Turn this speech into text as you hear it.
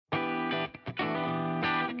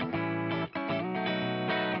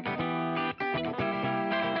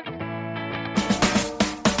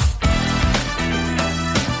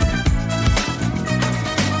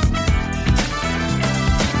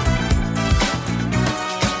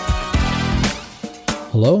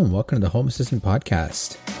Hello and welcome to the Home Assistant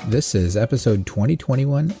Podcast. This is episode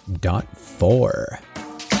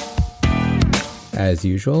 2021.4. As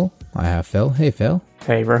usual, I have Phil. Hey, Phil.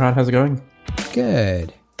 Hey, Rohan, how's it going?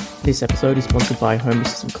 Good. This episode is sponsored by Home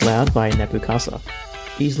Assistant Cloud by Nabu.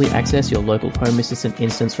 Easily access your local Home Assistant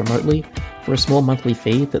instance remotely for a small monthly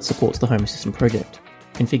fee that supports the Home Assistant project.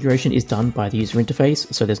 Configuration is done by the user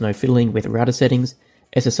interface, so there's no fiddling with router settings,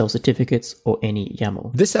 SSL certificates, or any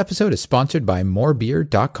YAML. This episode is sponsored by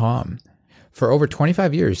morebeer.com. For over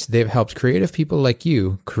 25 years, they've helped creative people like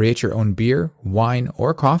you create your own beer, wine,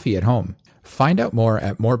 or coffee at home. Find out more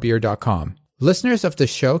at morebeer.com. Listeners of the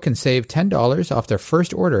show can save $10 off their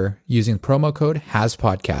first order using promo code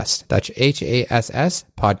HASPODCAST. That's HASS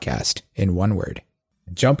podcast in one word.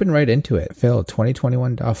 Jumping right into it, Phil,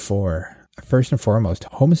 2021.4. First and foremost,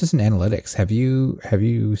 Home Assistant Analytics. Have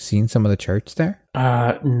you seen some of the charts there?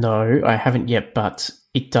 No, I haven't yet, but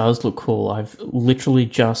it does look cool. I've literally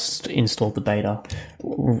just installed the beta.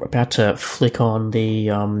 We're about to flick on the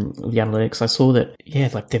analytics. I saw that,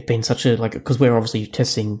 they've been such a, because we're obviously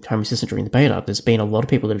testing Home Assistant during the beta, there's been a lot of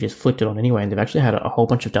people that have just flicked it on anyway, and they've actually had a whole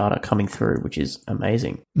bunch of data coming through, which is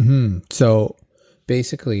amazing. Mm-hmm. So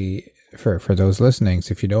basically, for those listening,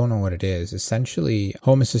 so if you don't know what it is, essentially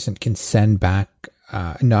Home Assistant can send back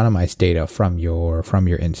anonymized data from your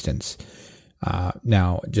instance.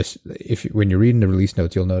 Now, just when you're reading the release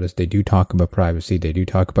notes, you'll notice they do talk about privacy. They do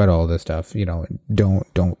talk about all this stuff. You know,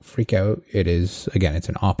 don't freak out. It is, again, it's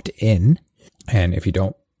an opt-in, and if you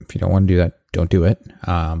don't want to do that, don't do it.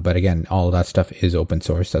 But again, all of that stuff is open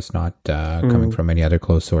source. That's not coming from any other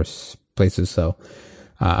closed source places. So.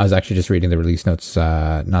 I was actually just reading the release notes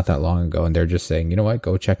not that long ago, and they're just saying, you know what,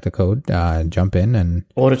 go check the code, jump in and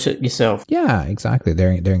audit it yourself. Yeah, exactly.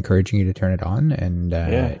 They're encouraging you to turn it on, and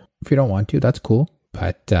if you don't want to, that's cool.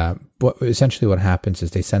 But what happens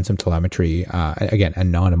is they send some telemetry, again,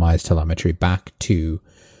 anonymized telemetry, back to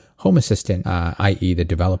Home Assistant, i.e. the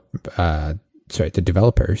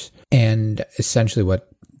developers, and essentially what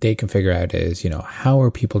they can figure out is, how are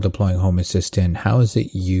people deploying Home Assistant? How is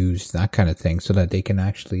it used? That kind of thing, so that they can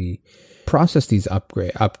actually process these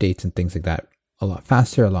updates and things like that a lot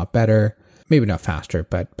faster, a lot better. Maybe not faster,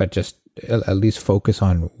 but just at least focus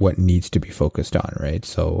on what needs to be focused on, right?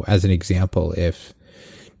 So as an example, if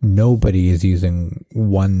nobody is using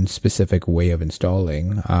one specific way of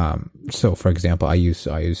installing, so for example, I use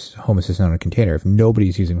Home Assistant on a container. If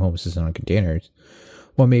nobody's using Home Assistant on containers,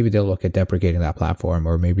 well, maybe they'll look at deprecating that platform,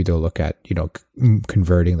 or maybe they'll look at,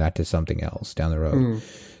 converting that to something else down the road.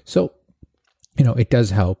 So, it does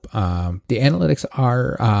help. The analytics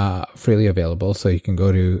are freely available, so you can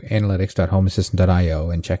go to analytics.homeassistant.io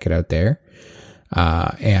and check it out there,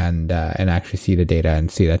 and actually see the data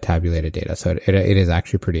and see that tabulated data. So it is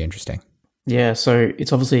actually pretty interesting. Yeah, so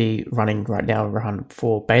it's obviously running right now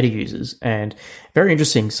for beta users, and very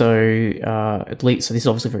interesting. So at least, so this is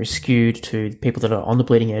obviously very skewed to people that are on the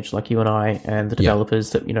bleeding edge, like you and I, and the developers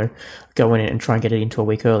that go in and try and get it into a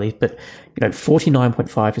week early. But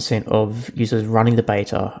 49.5% of users running the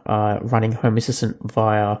beta are running Home Assistant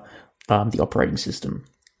via the operating system,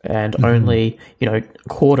 and only a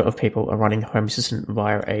quarter of people are running Home Assistant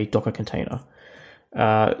via a Docker container.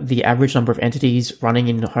 The average number of entities running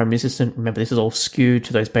in Home Assistant, remember this is all skewed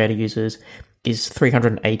to those beta users, is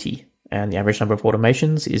 380, and the average number of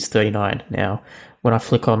automations is 39. Now, when I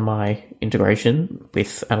flick on my integration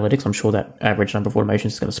with analytics, I'm sure that average number of automations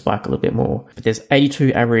is going to spike a little bit more. But there's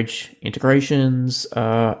 82 average integrations,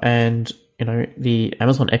 and the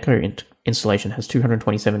Amazon Echo installation has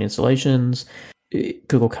 227 installations.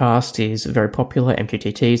 Google Cast is very popular.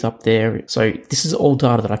 MQTT is up there. So this is all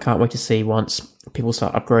data that I can't wait to see once people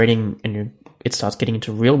start upgrading and it starts getting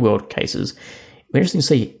into real world cases. We're interesting to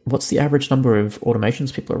see what's the average number of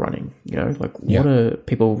automations people are running. What are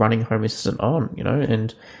people running Home Assistant on?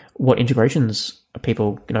 And what integrations are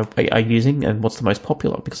people are using, and what's the most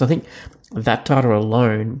popular? Because I think that data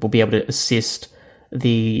alone will be able to assist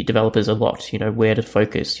the developers a lot. Where to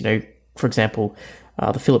focus. For example.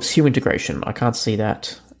 The Philips Hue integration, I can't see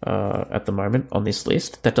that at the moment on this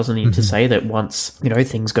list. That doesn't need to say that once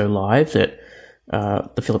things go live, that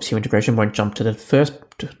the Philips Hue integration won't jump to the first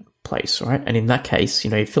place, right? And in that case,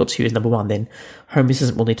 if Philips Hue is number one, then Home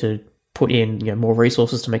Assistant will need to put in more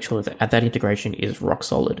resources to make sure that integration is rock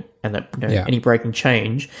solid, and that any breaking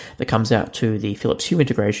change that comes out to the Philips Hue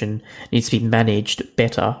integration needs to be managed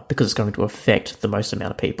better because it's going to affect the most amount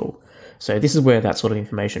of people. So this is where that sort of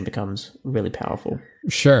information becomes really powerful.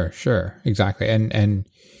 Sure, exactly, and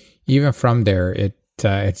even from there,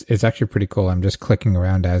 it's actually pretty cool. I'm just clicking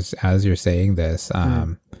around as you're saying this.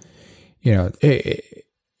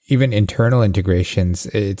 even internal integrations,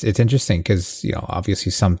 it's interesting because, you know,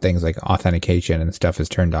 obviously some things like authentication and stuff is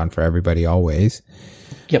turned on for everybody always.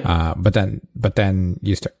 Yep. But then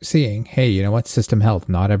you start seeing, hey, you know what? System health.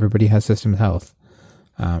 Not everybody has system health.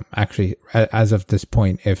 Actually, as of this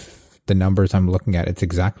point, if the numbers I'm looking at, it's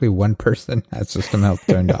exactly one person has system health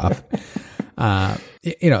turned off.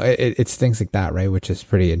 You know, it's things like that, right? Which is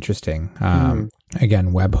pretty interesting.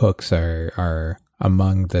 Again, webhooks are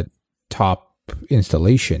among the top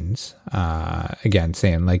installations. Again,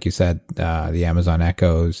 saying, like you said, the Amazon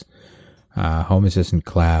Echoes, Home Assistant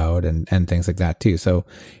Cloud, and things like that too. So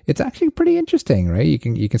it's actually pretty interesting, right?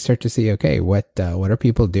 You can start to see, okay, what are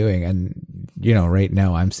people doing? And, you know, right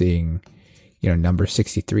now I'm seeing, you know, number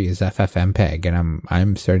 63 is FFmpeg, and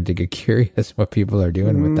I'm starting to get curious what people are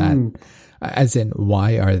doing with that. As in,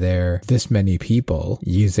 why are there this many people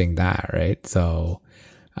using that, right? So,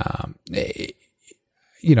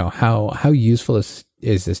 you know, how useful is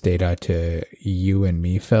this data to you and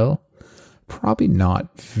me, Phil? Probably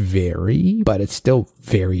not very, but it's still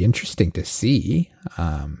very interesting to see.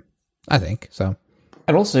 I think so.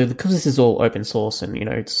 And also, because this is all open source and, you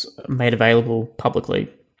know, it's made available publicly,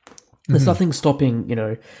 there's nothing stopping, you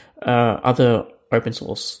know, other open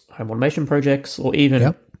source home automation projects, or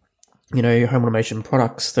even, you know, home automation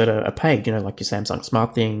products that are paid, you know, like your Samsung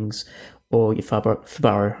SmartThings or your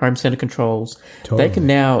Fabaro Home Center controls. Totally. They can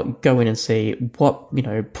now go in and see what, you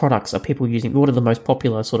know, products are people using, what are the most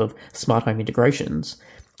popular sort of smart home integrations,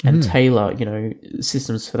 and tailor, you know,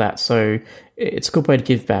 systems for that. So it's a good way to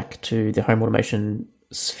give back to the home automation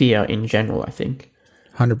sphere in general, I think.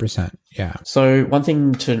 100%. Yeah. So one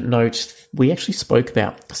thing to note, we actually spoke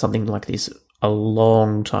about something like this a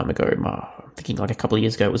long time ago. I'm thinking like a couple of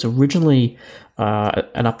years ago. It was originally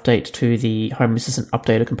an update to the Home Assistant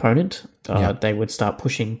Updater component. They would start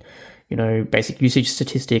pushing, you know, basic usage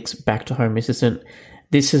statistics back to Home Assistant.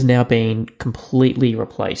 This has now been completely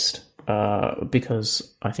replaced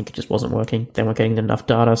because I think it just wasn't working. They weren't getting enough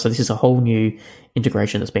data. So this is a whole new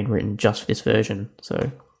integration that's been written just for this version.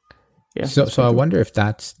 So yeah. So I wonder if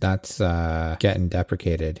that's getting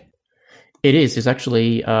deprecated. It is. It's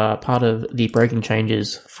actually part of the breaking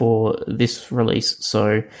changes for this release.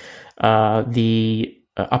 So the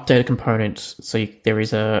updated component, so there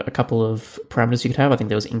is a couple of parameters you could have. I think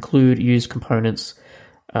there was include, use components,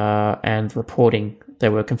 and reporting.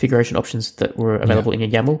 There were configuration options that were available in your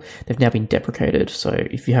YAML. They've now been deprecated. So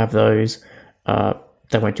if you have those,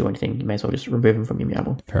 they won't do anything. You may as well just remove them from your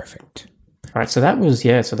YAML. Perfect. All right. So that was,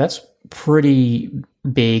 so that's pretty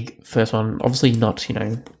big first one. Obviously not, you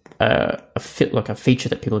know, a feature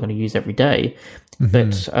that people are going to use every day.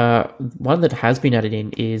 But one that has been added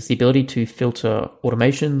in is the ability to filter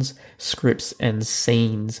automations, scripts, and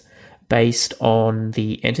scenes based on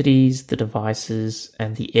the entities, the devices,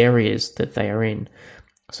 and the areas that they are in.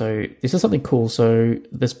 So this is something cool. So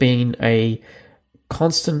there's been a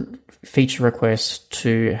constant feature request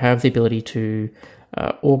to have the ability to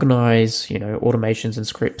organize, you know, automations and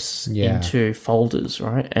scripts into folders,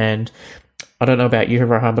 right? And I don't know about you,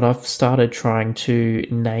 Rohan, but I've started trying to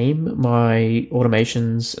name my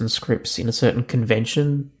automations and scripts in a certain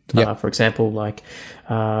convention. For example, like,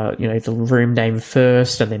 you know, the room name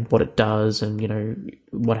first and then what it does and, you know,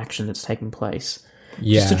 what action that's taking place.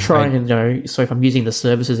 Just to try and, you know, so if I'm using the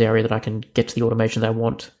services area that I can get to the automation that I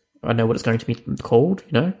want, I know what it's going to be called,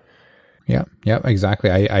 you know? Yeah, exactly.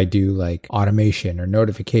 I do like automation or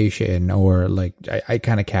notification, or like I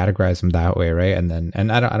kind of categorize them that way, right?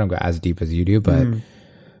 And I don't go as deep as you do, but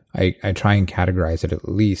I try and categorize it at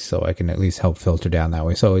least so I can at least help filter down that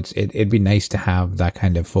way. So it'd be nice to have that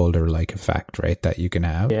kind of folder like effect, right? That you can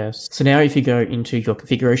have. Yes. So now if you go into your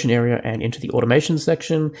configuration area and into the automation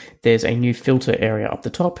section, there's a new filter area up the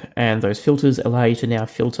top, and those filters allow you to now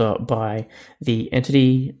filter by the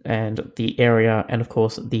entity and the area and of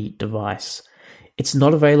course the device. It's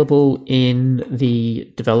not available in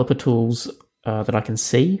the developer tools that I can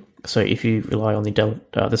see. So if you rely on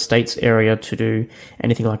the states area to do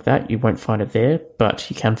anything like that, you won't find it there, but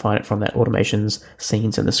you can find it from that automations,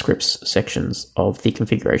 scenes, and the scripts sections of the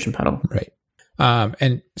configuration panel. Right.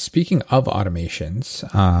 And speaking of automations,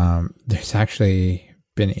 there's actually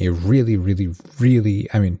been a really,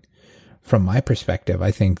 I mean, from my perspective,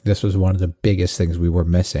 I think this was one of the biggest things we were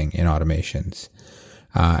missing in automations,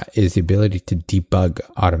 is the ability to debug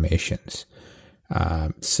automations.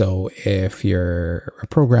 So if you're a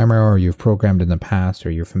programmer or you've programmed in the past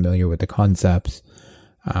or you're familiar with the concepts,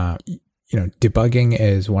 you know, debugging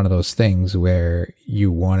is one of those things where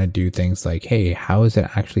you want to do things like, hey, how is it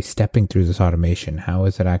actually stepping through this automation? How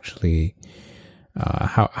is it actually,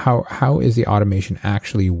 how is the automation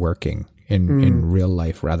actually working in real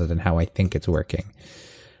life rather than how I think it's working?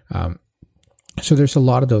 So there's a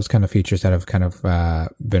lot of those kind of features that have kind of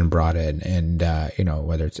been brought in, and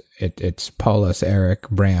whether it's Paulus, Eric,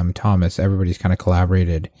 Bram, Thomas, everybody's kind of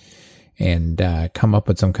collaborated and come up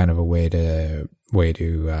with some kind of a way to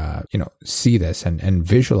see this and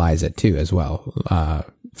visualize it too as well,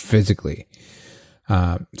 physically.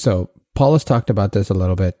 So Paulus talked about this a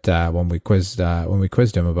little bit when we quizzed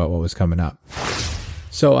him about what was coming up.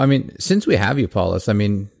 So I mean, since we have you, Paulus,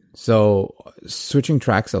 so switching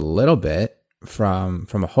tracks a little bit from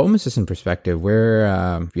a Home Assistant perspective,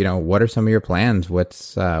 where what are some of your plans?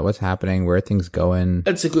 What's happening? Where are things going?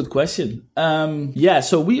 That's a good question.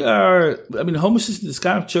 So we are. Home Assistant is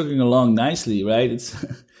kind of chugging along nicely, right?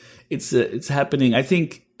 It's happening. I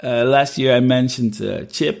think last year I mentioned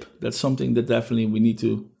chip. That's something that definitely we need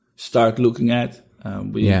to start looking at.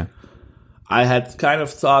 I had kind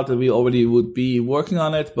of thought that we already would be working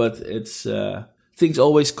on it, but it's things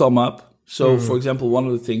always come up. So, for example, one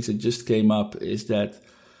of the things that just came up is that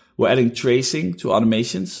we're adding tracing to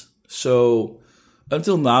automations. So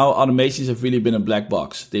until now, automations have really been a black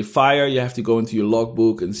box. They fire, you have to go into your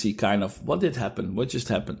logbook and see kind of what did happen, what just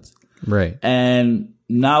happened. Right. And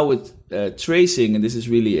now with tracing, and this is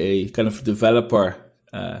really a kind of developer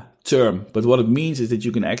term, but what it means is that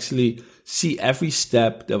you can actually see every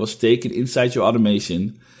step that was taken inside your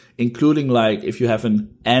automation, including like if you have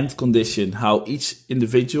an and condition, how each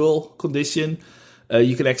individual condition,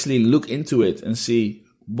 you can actually look into it and see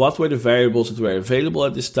what were the variables that were available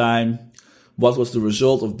at this time, what was the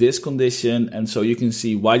result of this condition, and so you can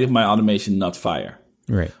see why did my automation not fire.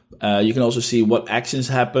 Right. You can also see what actions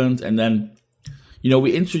happened, and then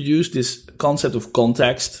we introduced this concept of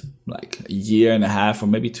context like a year and a half or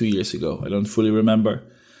maybe 2 years ago. I don't fully remember.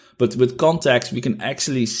 But with context, we can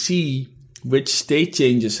actually see which state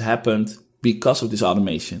changes happened because of this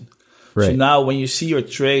automation. Right. So now when you see your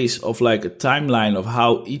trace of like a timeline of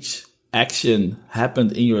how each action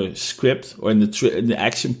happened in your script or in the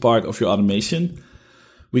action part of your automation,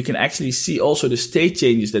 we can actually see also the state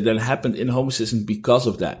changes that then happened in Home Assistant because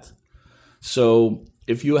of that. So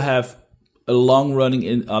if you have a long running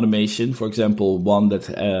in automation, for example, one that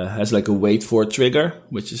has like a wait for trigger,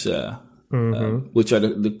 which is which are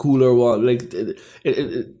the cooler one, like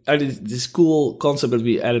this cool concept that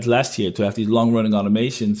we added last year to have these long running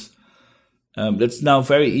automations. That's now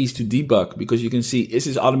very easy to debug because you can see, is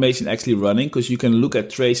this automation actually running? Because you can look at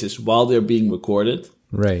traces while they're being recorded.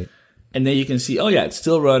 Right. And then you can see, oh yeah, it's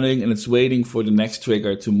still running and it's waiting for the next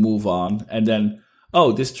trigger to move on. And then,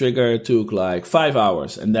 oh, this trigger took like 5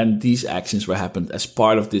 hours. And then these actions were happened as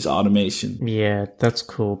part of this automation. Yeah, that's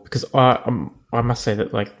cool. Because I must say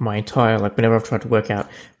that like my entire, like whenever I've tried to work out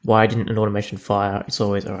why didn't an automation fire, it's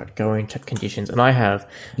always, all right, go and check conditions. And I have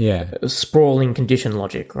sprawling condition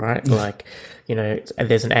logic, right? Like,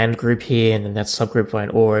 there's an and group here and then that's subgroup by an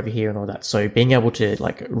or over here and all that. So being able to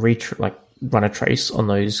like run a trace on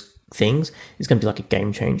those things is going to be like a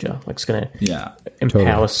game changer. Like it's going to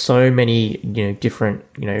empower so many, different,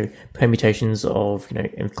 permutations of,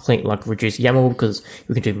 and clean, like reduce YAML because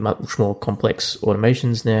we can do much more complex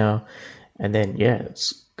automations now. And then,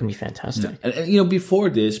 it's going to be fantastic. Yeah. And before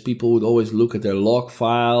this, people would always look at their log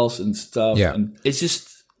files and stuff. Yeah. And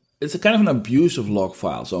it's a kind of an abuse of log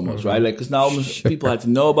files almost, right? Like, because now people had to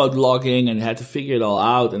know about logging and had to figure it all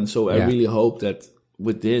out. And so I really hope that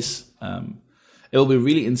with this, it will be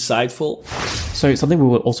really insightful. So something we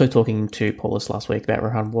were also talking to Paulus last week about,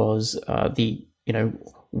 Rohan, was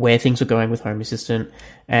where things are going with Home Assistant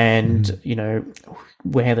and,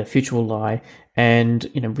 where the future will lie. And,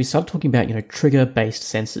 we started talking about, trigger-based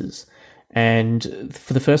sensors. And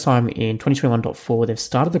for the first time in 2021.4, they've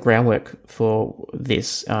started the groundwork for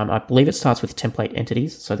this. I believe it starts with template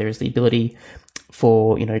entities. So there is the ability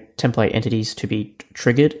for, template entities to be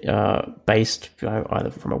triggered based either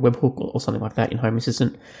from a webhook or something like that in Home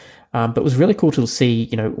Assistant. But it was really cool to see,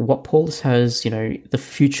 what Paulus has, the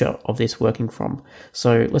future of this working from.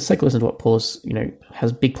 So let's take a listen to what Paulus,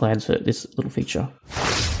 has big plans for this little feature.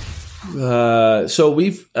 So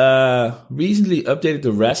we've recently updated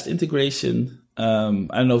the REST integration. I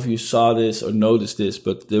don't know if you saw this or noticed this,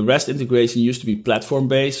 but the REST integration used to be platform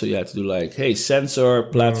based. So you had to do like, hey, sensor,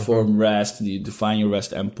 platform, REST, you define your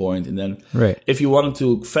REST endpoint. And then if you wanted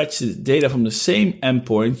to fetch the data from the same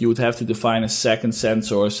endpoint, you would have to define a second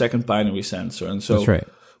sensor or a second binary sensor. And so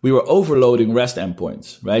we were overloading REST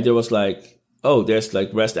endpoints, right? There was like, oh, there's like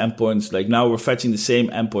REST endpoints. Like now we're fetching the same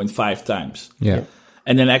endpoint 5 times. Yeah.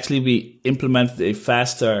 And then actually we implemented a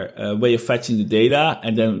faster way of fetching the data.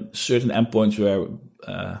 And then certain endpoints were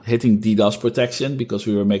hitting DDoS protection because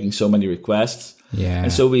we were making so many requests. Yeah.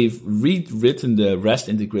 And so we've rewritten the REST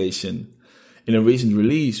integration in a recent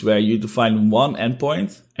release where you define one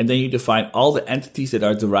endpoint and then you define all the entities that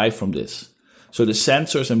are derived from this. So the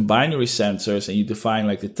sensors and binary sensors, and you define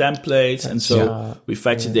like the templates. And so we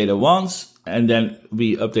fetch the data once and then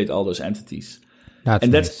we update all those entities.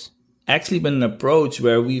 That's actually been an approach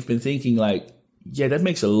where we've been thinking like, yeah, that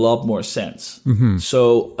makes a lot more sense.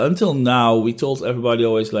 So until now, we told everybody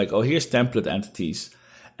always like, oh, here's template entities.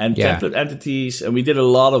 And template entities, and we did a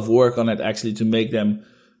lot of work on it actually to make them,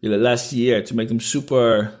 last year, to make them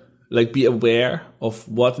super, like be aware of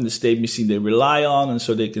what in the state machine they rely on. And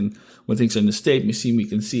so they can, when things are in the state machine, we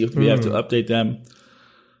can see if we have to update them.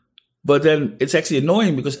 But then it's actually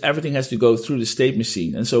annoying because everything has to go through the state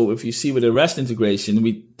machine. And so if you see with a REST integration,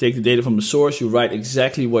 we take the data from the source, you write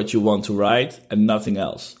exactly what you want to write and nothing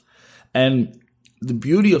else. And the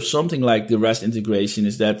beauty of something like the REST integration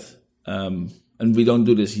is that, and we don't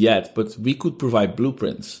do this yet, but we could provide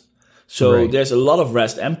blueprints. So there's a lot of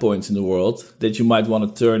REST endpoints in the world that you might want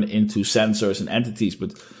to turn into sensors and entities,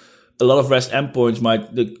 but a lot of REST endpoints might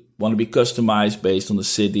want to be customized based on the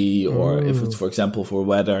city, or if it's, for example, for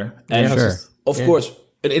weather. And of course,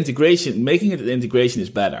 an integration, making it an integration is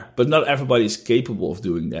better, but not everybody is capable of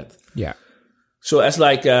doing that. Yeah. So as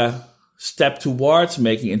like a step towards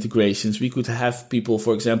making integrations, we could have people,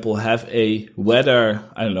 for example, have a weather,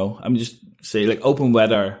 I don't know, I'm just say like open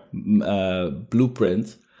weather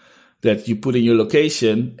blueprint that you put in your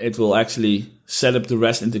location. It will actually set up the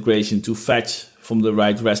REST integration to fetch from the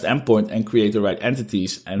right REST endpoint and create the right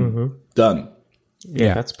entities, and done.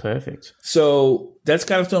 Yeah, that's perfect. So that's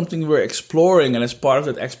kind of something we're exploring. And as part of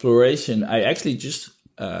that exploration, I actually just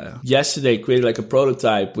yesterday created like a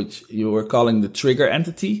prototype, which you were calling the trigger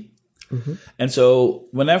entity. And so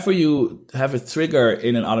whenever you have a trigger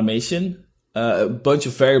in an automation, a bunch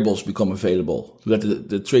of variables become available that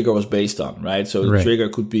the trigger was based on, right? So the trigger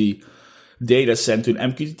could be data sent to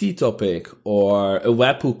an MQTT topic or a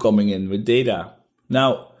webhook coming in with data.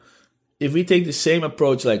 Now, if we take the same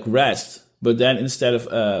approach like REST, but then instead of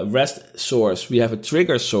a REST source, we have a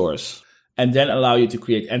trigger source, and then allow you to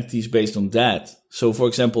create entities based on that. So for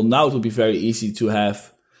example, now it would be very easy to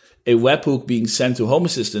have a webhook being sent to Home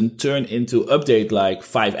Assistant turn into update like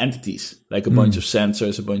 5 entities, like a bunch of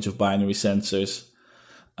sensors, a bunch of binary sensors.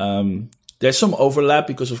 There's some overlap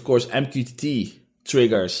because, of course, MQTT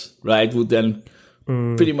triggers, right, would then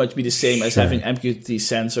pretty much be the same as having MQTT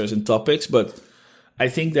sensors and topics. But I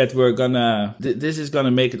think that we're gonna, this is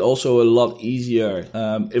gonna make it also a lot easier.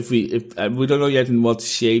 If we don't know yet in what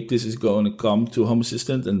shape this is going to come to Home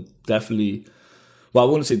Assistant, and definitely, well, I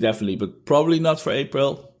wouldn't say definitely, but probably not for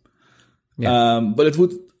April. But it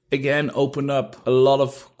would, again, open up a lot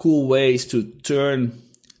of cool ways to turn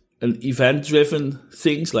an event-driven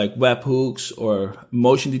things like webhooks or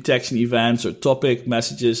motion detection events or topic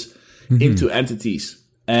messages into entities.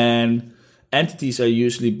 And entities are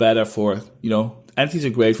usually better for, entities are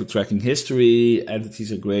great for tracking history.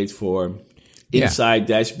 Entities are great for inside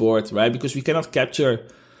dashboard, right? Because we cannot capture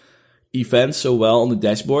events so well on the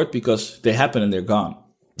dashboard because they happen and they're gone.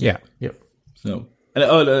 Yeah. Yep. So... And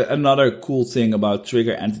another cool thing about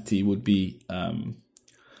trigger entity would be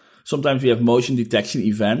sometimes we have motion detection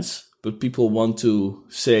events, but people want to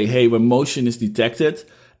say, hey, when motion is detected,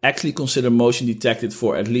 actually consider motion detected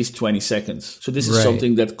for at least 20 seconds. So this is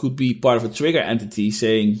something that could be part of a trigger entity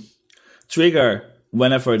saying trigger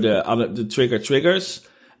whenever the trigger triggers,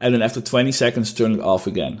 and then after 20 seconds, turn it off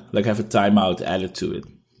again, like have a timeout added to it.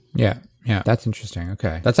 Yeah. That's interesting.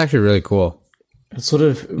 Okay. That's actually really cool. It sort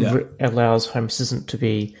of allows Home Assistant to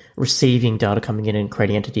be receiving data coming in and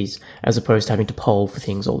creating entities as opposed to having to poll for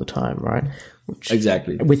things all the time, right?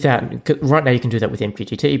 Exactly. With that, right now you can do that with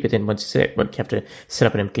MQTT, but then once you have to set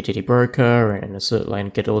up an MQTT broker and a certain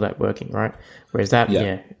and get all that working, right? Whereas that,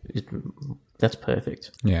 that's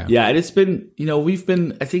perfect. Yeah, and it's been, we've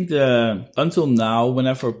been, I think until now,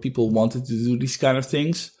 whenever people wanted to do these kind of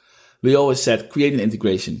things, we always said, create an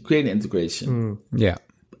integration. Yeah.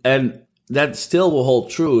 And that still will hold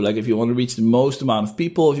true. Like if you want to reach the most amount of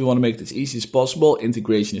people, if you want to make it as easy as possible,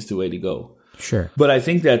 integration is the way to go. Sure. But I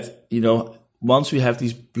think that, once we have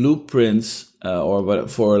these blueprints, or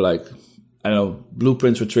for like, I don't know,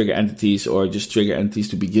 blueprints for trigger entities or just trigger entities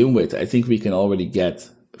to begin with, I think we can already get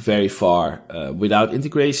very far without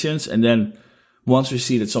integrations. And then once we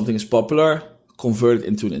see that something is popular, convert it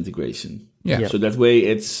into an integration. Yeah. So that way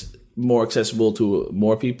it's more accessible to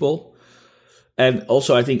more people. And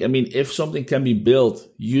also, I think, if something can be built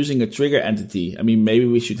using a trigger entity, maybe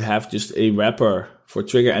we should have just a wrapper for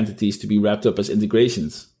trigger entities to be wrapped up as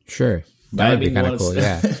integrations. Sure. That would be kind of cool,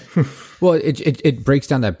 yeah. Well, it breaks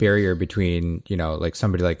down that barrier between, like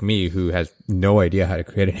somebody like me who has no idea how to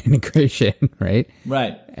create an integration, right?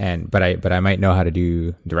 Right. But I might know how to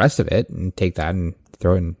do the rest of it and take that and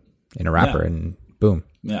throw it in a wrapper and boom.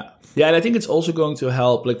 Yeah. Yeah, and I think it's also going to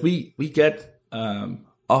help. Like we get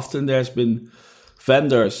often there's been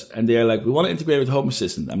vendors and they're like, we want to integrate with Home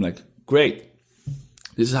Assistant. I'm like, great.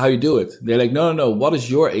 This is how you do it. They're like, no. What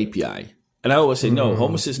is your API? And I always say, no,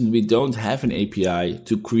 Home Assistant, we don't have an API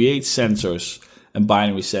to create sensors and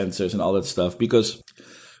binary sensors and all that stuff because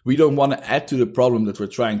we don't want to add to the problem that we're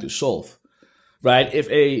trying to solve, right? If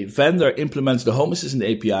a vendor implements the Home Assistant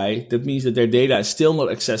API, that means that their data is still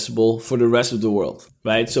not accessible for the rest of the world,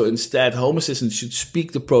 right? So instead, Home Assistant should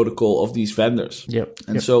speak the protocol of these vendors.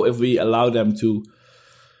 And so if we allow them to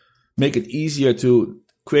make it easier to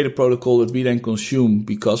create a protocol that we then consume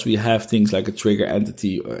because we have things like a trigger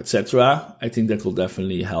entity or etc. I think that will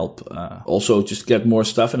definitely help. Also, just get more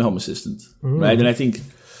stuff in Home Assistant, right? And I think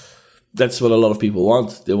that's what a lot of people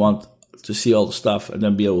want. They want to see all the stuff and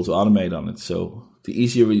then be able to automate on it. So the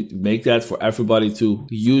easier we make that for everybody to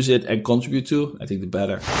use it and contribute to, I think the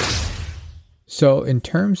better. So in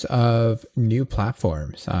terms of new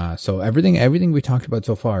platforms, so everything we talked about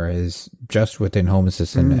so far is just within Home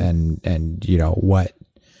Assistant and what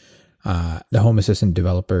the Home Assistant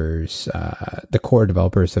developers, the core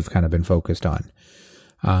developers have kind of been focused on.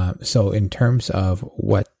 So in terms of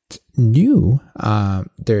what new,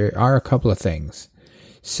 there are a couple of things.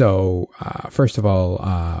 So first of all,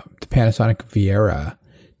 the Panasonic Viera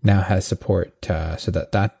now has support, so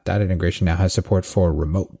that integration now has support for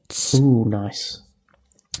remotes. Ooh, nice.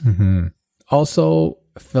 Also,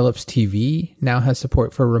 Philips TV now has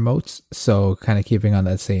support for remotes. So kind of keeping on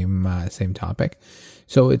that same topic.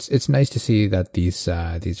 So it's nice to see that these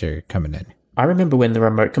are coming in. I remember when the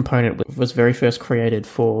remote component was very first created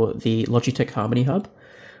for the Logitech Harmony Hub.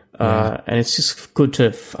 And it's just good to,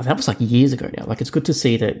 that was like years ago now. Like it's good to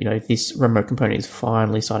see that, this remote component is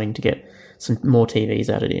finally starting to get some more TVs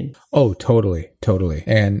added in. Oh, totally.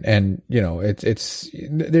 And it's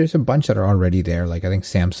there's a bunch that are already there. Like I think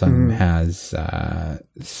Samsung has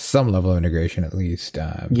some level of integration at least.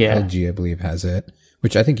 LG, I believe, has it,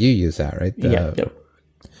 which I think you use that, right? Yep.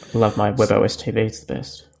 I love my WebOS TV. It's the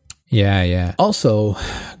best. Yeah. Also,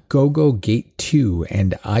 GoGo Gate 2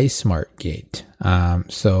 and iSmart Gate.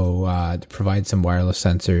 Provide some wireless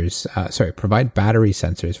sensors. Provide battery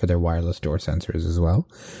sensors for their wireless door sensors as well.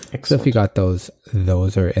 Excellent. So if you got those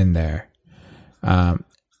are in there. And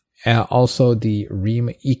also the Ream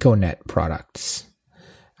EcoNet products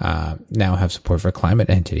now have support for climate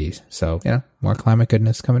entities. So, more climate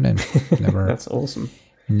goodness coming in. That's awesome.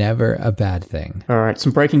 Never a bad thing. All right,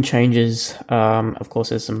 some breaking changes. Of course,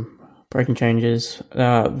 there's some breaking changes.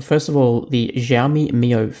 First of all, the Xiaomi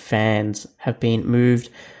Mio fans have been moved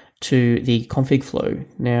to the config flow.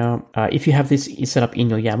 Now, if you have this set up in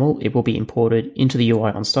your YAML, it will be imported into the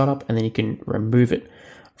UI on startup, and then you can remove it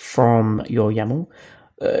from your YAML.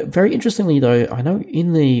 Very interestingly, though, I know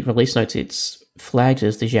in the release notes it's flagged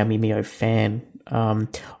as the Xiaomi Mio fan. I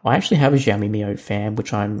actually have a Xiaomi Mio fan,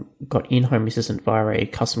 which I'm got in Home Assistant via a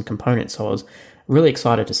custom component, so I was really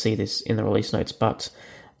excited to see this in the release notes. But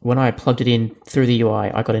when I plugged it in through the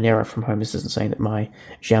UI, I got an error from Home Assistant saying that my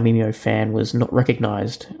Xiaomi Mio fan was not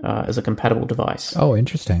recognized as a compatible device. Oh,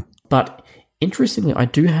 interesting. But interestingly, I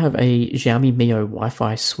do have a Xiaomi Mio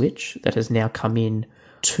Wi-Fi switch that has now come in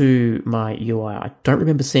to my UI. I don't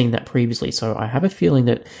remember seeing that previously, so I have a feeling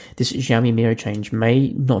that this Xiaomi Mio change may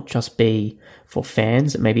not just be for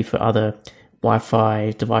fans, it may be for other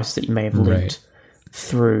Wi-Fi devices that you may have linked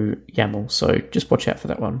through YAML. So just watch out for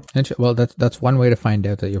that one. Well, that's one way to find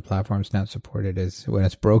out that your platform's not supported is when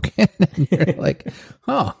it's broken. And you're like,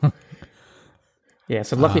 oh. Yeah,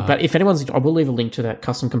 so luckily, but if anyone's, I will leave a link to that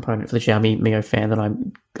custom component for the Xiaomi Mio fan that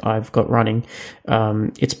I've got running.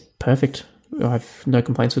 It's perfect. I have no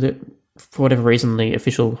complaints with it. For whatever reason, the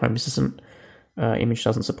official Home Assistant image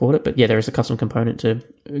doesn't support it. But yeah, there is a custom component to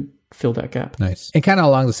fill that gap. Nice. And kind of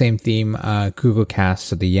along the same theme, Google Cast,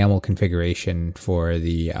 so the YAML configuration for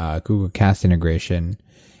the Google Cast integration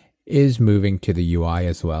is moving to the UI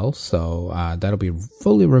as well. So that'll be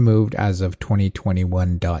fully removed as of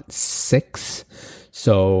 2021.6.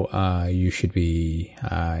 So you should be,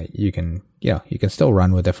 you can still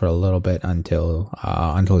run with it for a little bit until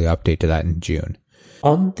you update to that in June.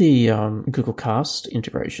 On the Google Cast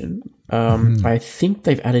integration, I think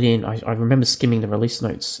they've added in, I remember skimming the release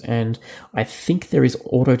notes, and I think there is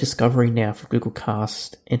auto discovery now for Google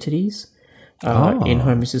Cast entities in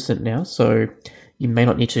Home Assistant now. So you may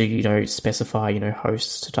not need to, specify,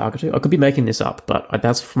 hosts to target to. I could be making this up, but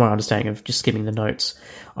that's from my understanding of just skimming the notes.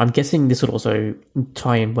 I'm guessing this would also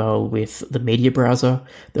tie in well with the media browser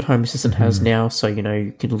that Home Assistant has now. So,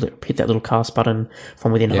 you can hit that little cast button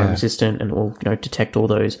from within Home Assistant and it will, detect all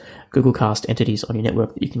those Google Cast entities on your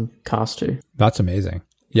network that you can cast to. That's amazing.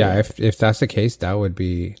 Yeah. If that's the case, that would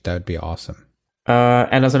be awesome.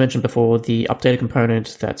 And as I mentioned before, the updated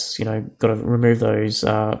component that's, got to remove those,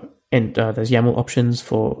 those YAML options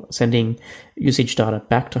for sending usage data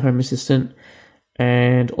back to Home Assistant.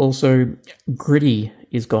 And also Griddy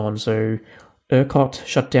is gone. So ERCOT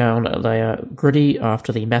shut down Griddy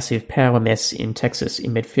after the massive power mess in Texas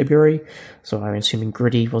in mid-February. So I'm assuming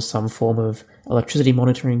Griddy was some form of electricity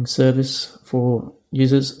monitoring service for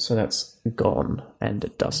users. So that's gone and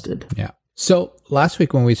dusted. Yeah. So last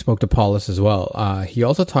week when we spoke to Paulus as well, he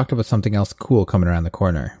also talked about something else cool coming around the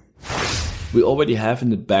corner. We already have in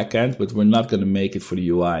the backend, but we're not going to make it for the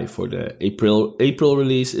UI. For the April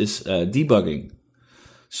release is debugging.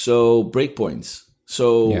 So breakpoints.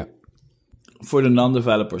 So for the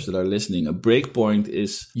non-developers that are listening, a breakpoint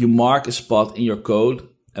is you mark a spot in your code,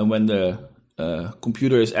 and when the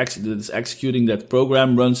computer is executing that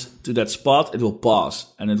program runs to that spot, it will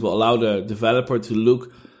pause, and it will allow the developer to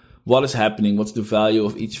look what is happening, what's the value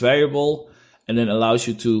of each variable, and then allows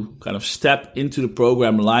you to kind of step into the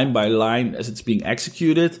program line by line as it's being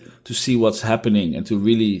executed to see what's happening and to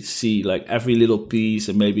really see like every little piece,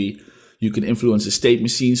 and maybe you can influence the state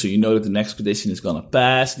machine so you know that the next condition is going to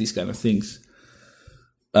pass, these kind of things.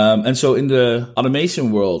 And so in the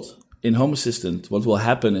automation world, in Home Assistant, what will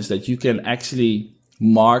happen is that you can actually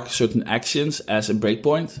mark certain actions as a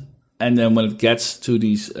breakpoint. And then when it gets to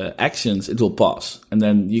these actions, it will pause. And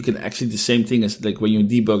then you can actually, the same thing as like when you're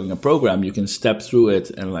debugging a program, you can step through it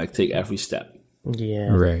and like take every step. Yeah.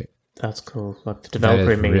 Right. That's cool. Like the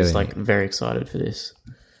developer in me is like very excited for this.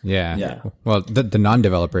 Yeah. Well, the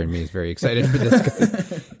non-developer in me is very excited for this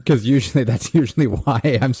because that's usually why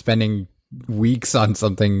I'm spending weeks on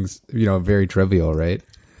something, very trivial, right?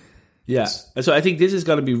 Yeah. And so I think this is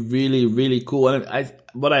going to be really, really cool. And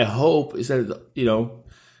what I hope is that,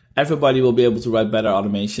 everybody will be able to write better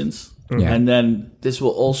automations. Yeah. And then this will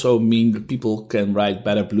also mean that people can write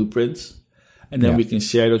better blueprints. And then we can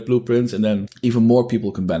share those blueprints, and then even more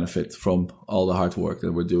people can benefit from all the hard work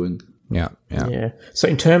that we're doing. Yeah. So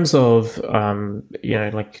in terms of,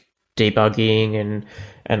 like debugging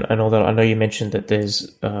and all that, I know you mentioned that there's,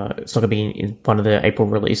 it's not going to be in one of the April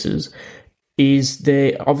releases. Is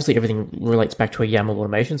there, obviously everything relates back to a YAML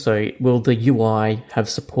automation. So will the UI have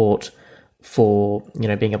support for,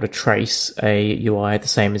 being able to trace a UI the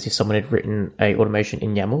same as if someone had written a automation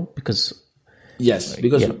in YAML? Because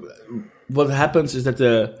what happens is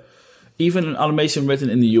that even an automation written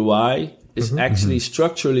in the UI is actually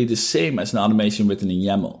structurally the same as an automation written in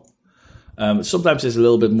YAML. Sometimes there's a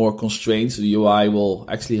little bit more constraints. The UI will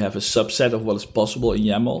actually have a subset of what is possible in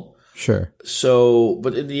YAML. Sure. So,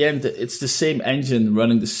 but in the end, it's the same engine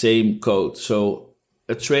running the same code. So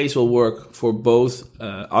a trace will work for both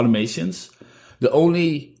automations. The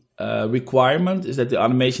only requirement is that the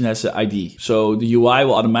automation has an ID. So the UI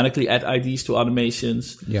will automatically add IDs to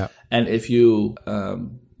automations. Yeah. And if you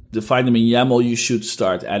define them in YAML, you should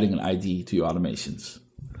start adding an ID to your automations.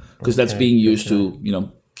 Because that's being used to,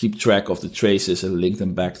 keep track of the traces and link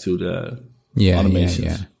them back to the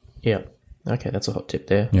automations. Yeah. Okay, that's a hot tip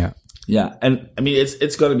there. Yeah. Yeah, and I mean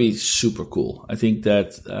it's going to be super cool. I think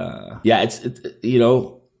that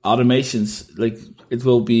automations, like, it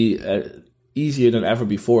will be easier than ever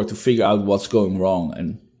before to figure out what's going wrong.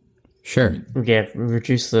 And sure,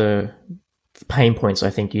 reduce the pain points I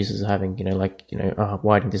think users are having.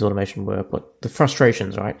 Why didn't this automation work? But the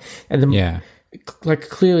frustrations, right? And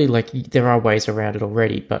clearly, there are ways around it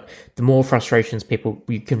already. But the more frustrations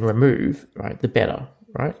you can remove, right, the better.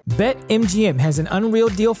 Right? BetMGM has an unreal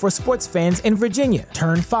deal for sports fans in Virginia.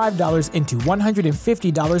 Turn $5 into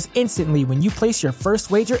 $150 instantly when you place your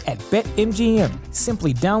first wager at BetMGM.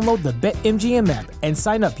 Simply download the BetMGM app and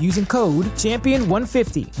sign up using code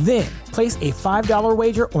Champion150. Then, place a $5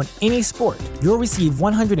 wager on any sport. You'll receive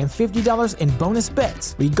 $150 in bonus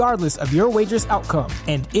bets, regardless of your wager's outcome.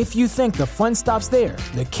 And if you think the fun stops there,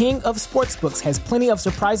 the king of sportsbooks has plenty of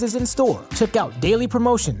surprises in store. Check out daily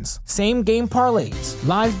promotions, same-game parlays,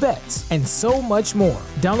 live bets, and so much more.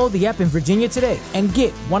 Download the app in Virginia today and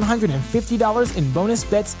get $150 in bonus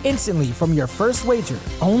bets instantly from your first wager.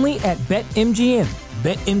 Only at BetMGM.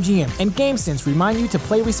 BetMGM and GameSense remind you to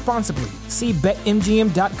play responsibly. See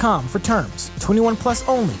BetMGM.com for terms. 21 plus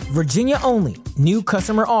only. Virginia only. New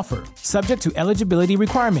customer offer. Subject to eligibility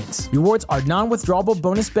requirements. Rewards are non-withdrawable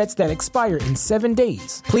bonus bets that expire in 7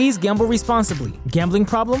 days. Please gamble responsibly. Gambling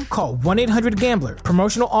problem? Call 1-800-GAMBLER.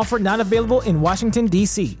 Promotional offer not available in Washington,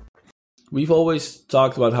 D.C. We've always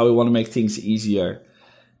talked about how we want to make things easier.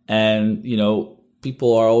 And,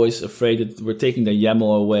 people are always afraid that we're taking the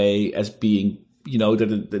YAML away as being,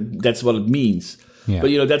 that's what it means. Yeah.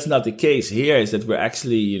 But, that's not the case here, is that we're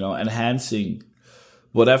actually, enhancing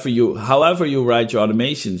however you write your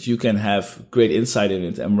automations, you can have great insight in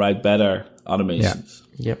it and write better automations.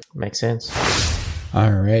 Yeah. Yep, makes sense.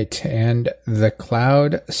 All right. And the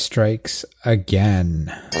cloud strikes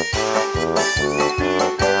again.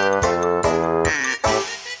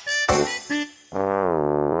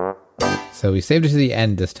 So we saved it to the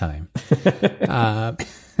end this time.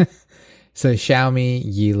 So Xiaomi,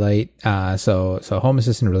 Yeelight. So Home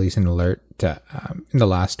Assistant released an alert in the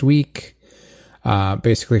last week,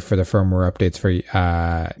 basically for the firmware updates for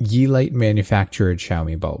Yeelight manufactured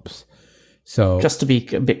Xiaomi bulbs. So just to be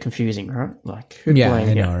a bit confusing, right? Like,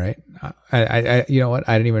 I know, right? I you know what?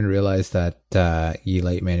 I didn't even realize that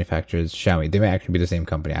Yeelight manufactures Xiaomi. They may actually be the same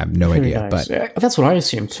company. I have no idea, but that's what I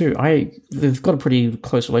assumed too. They've got a pretty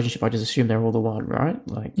close relationship. I just assume they're all the one, right?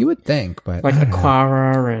 Like you would think, but like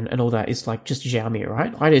Aquara and all that is like just Xiaomi,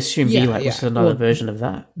 right? I'd assume Yeelight was another version of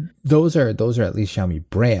that. Those are at least Xiaomi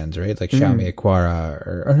brands, right? Like Xiaomi Aquara,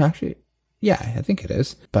 or actually. Yeah, I think it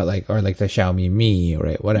is. But or the Xiaomi Mi,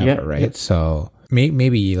 right? Whatever, right? Yep. So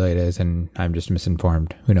maybe Yeelight is, and I'm just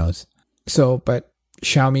misinformed. Who knows? So, but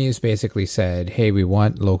Xiaomi has basically said, hey, we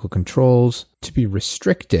want local controls to be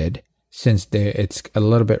restricted since it's a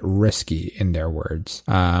little bit risky, in their words.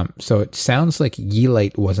 So it sounds like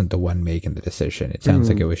Yeelight wasn't the one making the decision. It sounds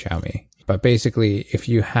like it was Xiaomi. But basically, if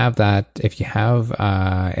you have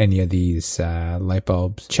any of these light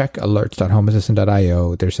bulbs, check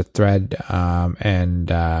alerts.homeassistant.io. There's a thread,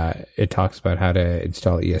 and it talks about how to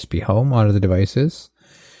install ESP Home onto the devices,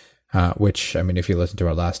 which, I mean, if you listen to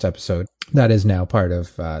our last episode, that is now part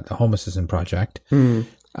of the Home Assistant project.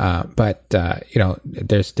 But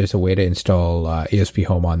there's a way to install ESP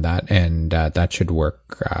Home on that, and that should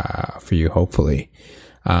work for you, hopefully.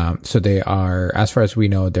 So they are, as far as we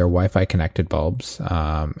know, they're Wi-Fi connected bulbs,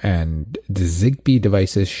 and the Zigbee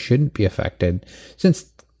devices shouldn't be affected, since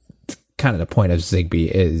kind of the point of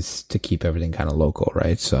Zigbee is to keep everything kind of local,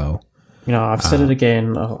 right? So, I've said it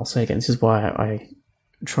again. I'll say it again. This is why I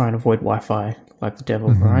try and avoid Wi-Fi like the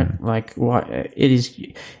devil, right? Like, it is,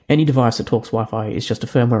 any device that talks Wi-Fi is just a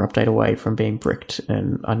firmware update away from being bricked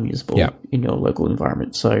and unusable in your local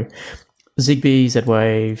environment. So Zigbee,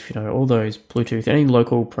 Z-Wave, all those Bluetooth, any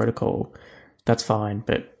local protocol, that's fine.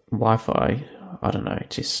 But Wi-Fi, I don't know,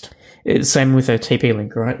 it's the same with a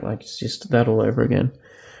TP-Link, right? Like, it's just that all over again.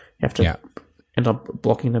 You have to end up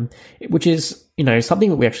blocking them, which is, something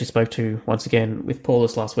that we actually spoke to once again with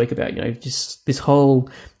Paulus last week about, just this whole,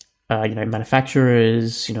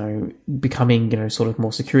 manufacturers, becoming, sort of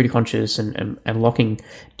more security conscious and locking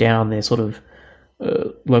down their sort of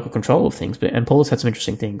local control of things. And Paulus had some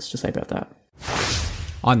interesting things to say about that.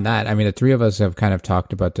 On that, I mean, the three of us have kind of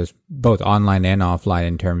talked about this both online and offline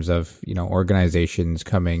in terms of, organizations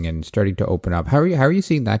coming and starting to open up. How are you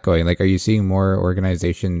seeing that going? Like, are you seeing more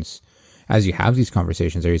organizations, as you have these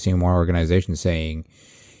conversations, are you seeing more organizations saying,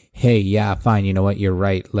 hey, yeah, fine, you know what, you're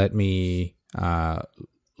right, let me,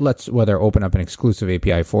 let's whether open up an exclusive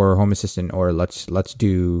API for Home Assistant, or let's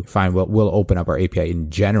do, fine, we'll open up our API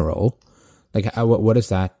in general. Like, what is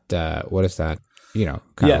that, kind of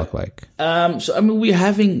look like? So, I mean, we're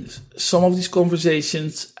having some of these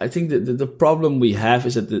conversations. I think that the problem we have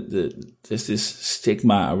is that there's this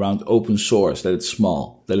stigma around open source, that it's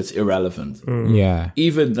small, that it's irrelevant. Yeah.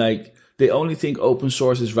 Even they only think open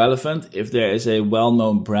source is relevant if there is a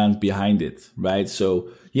well-known brand behind it, right? So,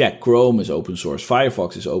 yeah, Chrome is open source,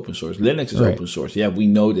 Firefox is open source, Linux is open source. Yeah, we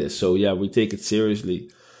know this. So, yeah, we take it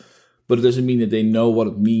seriously. But it doesn't mean that they know what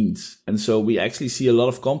it means. And so we actually see a lot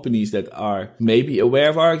of companies that are maybe aware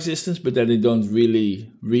of our existence, but then they don't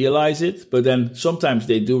really realize it. But then sometimes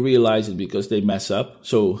they do realize it because they mess up.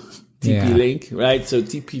 So TP-Link, right? So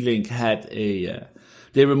TP-Link had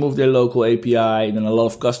they removed their local API, and then a lot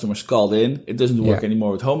of customers called in. It doesn't work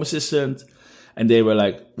anymore with Home Assistant. And they were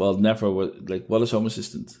like, well, never, what is Home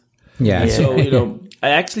Assistant? Yeah. So, I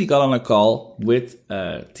actually got on a call with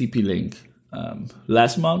TP-Link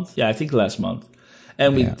last month. Yeah, I think last month.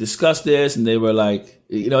 And we discussed this, and they were like,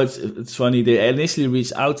 it's funny. They initially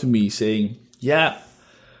reached out to me saying, yeah,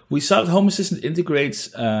 we saw that Home Assistant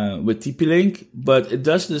integrates with TP-Link, but it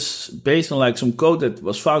does this based on like some code that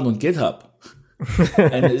was found on GitHub.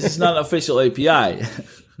 And this is not an official API.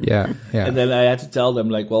 Yeah. And then I had to tell them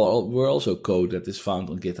like, well, we're also code that is found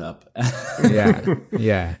on GitHub.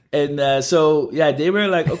 Yeah. And so, they were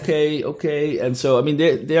like, okay. And so, I mean,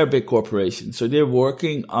 they're a big corporation. So they're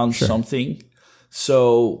working on something.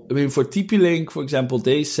 So, I mean, for TP-Link, for example,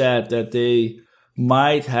 they said that they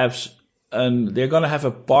might have, they're going to have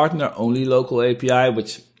a partner-only local API,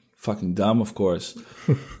 which fucking dumb, of course.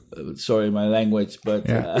 Sorry, my language, but...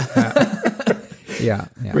 Yeah.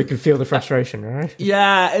 We can feel the frustration, right?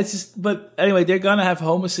 Yeah, it's just, but anyway, they're gonna have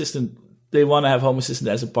Home Assistant. They want to have Home Assistant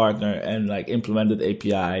as a partner and like implemented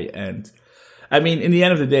API. And I mean, in the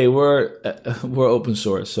end of the day, we're open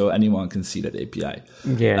source, so anyone can see that API.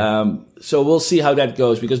 Yeah. So we'll see how that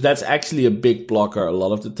goes, because that's actually a big blocker a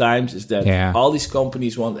lot of the times, is that all these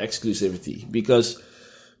companies want exclusivity because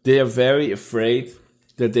they are very afraid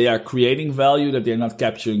that they are creating value that they're not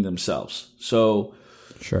capturing themselves. So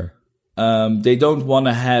sure. They don't want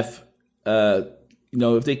to have,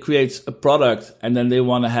 if they create a product and then they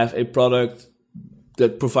want to have a product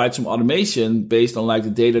that provides some automation based on like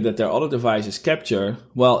the data that their other devices capture.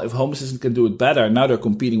 Well, if Home Assistant can do it better, now they're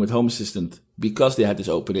competing with Home Assistant because they had this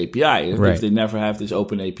open API. If they never have this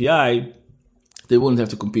open API, they wouldn't have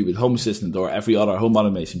to compete with Home Assistant or every other home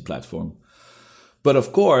automation platform. But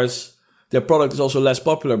of course, their product is also less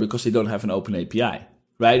popular because they don't have an open API.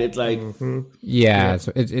 Right? It's like...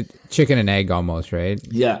 So it's chicken and egg almost, right?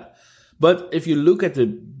 Yeah. But if you look at the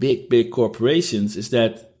big corporations, is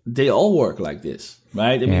that they all work like this,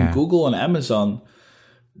 right? I mean, Google and Amazon,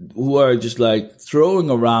 who are just like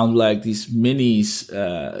throwing around like these minis,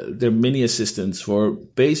 their mini assistants for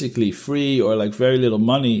basically free or like very little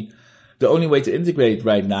money. The only way to integrate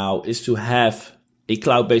right now is to have a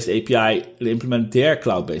cloud-based API and implement their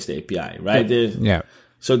cloud-based API, right?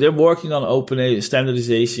 So they're working on open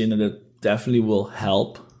standardization, and that definitely will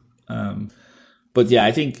help. But yeah,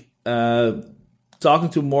 I think talking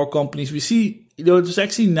to more companies, we see, it's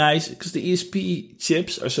actually nice because the ESP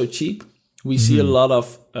chips are so cheap. We see a lot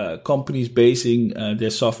of companies basing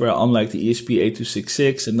their software on like the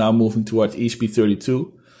ESP8266 and now moving towards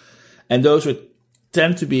ESP32. And those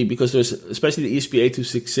tend to be, because there's, especially the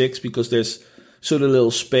ESP8266, because there's sort of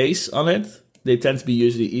little space on it. They tend to be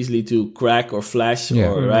usually easily to crack or flash,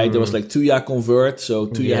 right? There was like Tuya Convert, so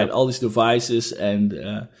Tuya had all these devices,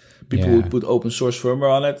 and people would put open source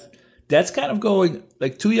firmware on it. That's kind of going,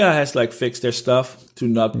 like Tuya has like fixed their stuff to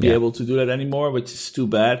not be able to do that anymore, which is too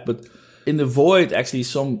bad. But in the void, actually,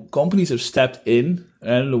 some companies have stepped in,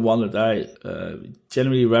 and the one that I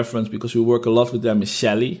generally reference because we work a lot with them is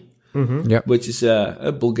Shelly. Which is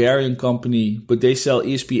a Bulgarian company, but they sell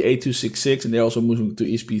ESP8266 and they're also moving to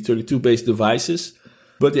ESP32 based devices,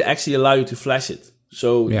 but they actually allow you to flash it.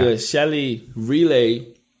 So the Shelly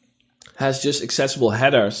relay has just accessible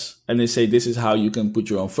headers, and they say this is how you can put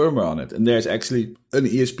your own firmware on it. And there's actually an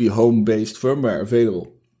ESP home based firmware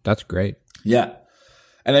available. That's great. Yeah.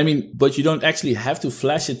 And I mean, but you don't actually have to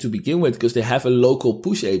flash it to begin with because they have a local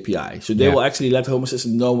push API. So they will actually let Home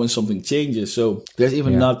Assistant know when something changes. So there's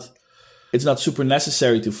even it's not super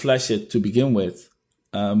necessary to flash it to begin with.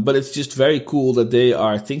 But it's just very cool that they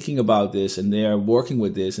are thinking about this and they are working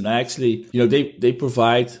with this. And I actually, they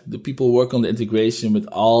provide the people who work on the integration with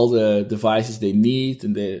all the devices they need,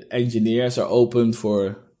 and the engineers are open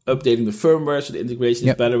for updating the firmware so the integration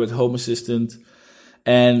is better with Home Assistant.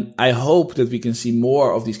 And I hope that we can see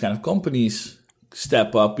more of these kind of companies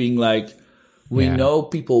step up, being like, we know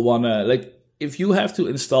people want to, like, if you have to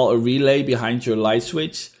install a relay behind your light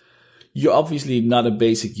switch, you're obviously not a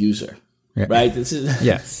basic user, right? This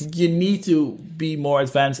is you need to be more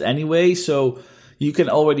advanced anyway, so you can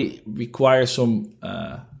already require some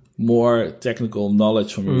more technical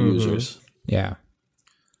knowledge from your users. Yeah,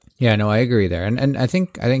 no, I agree there, and I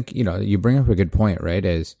think you bring up a good point, right?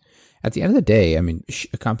 Is at the end of the day, I mean,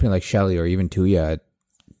 a company like Shelly or even Tuya,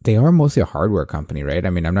 they are mostly a hardware company, right? I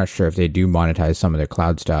mean, I'm not sure if they do monetize some of their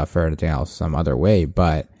cloud stuff or anything else some other way,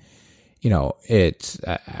 but it's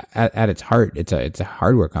at its heart, it's a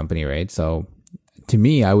hardware company, right? So to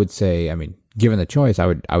me, I would say, I mean, given the choice, I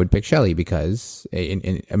would pick Shelly because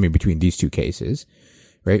between these two cases,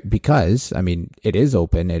 right? Because I mean, it is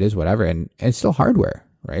open, it is whatever, and it's still hardware,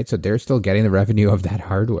 right? So they're still getting the revenue of that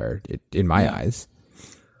hardware in my eyes.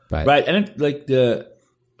 But right, and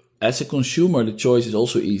as a consumer, the choice is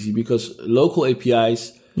also easy because local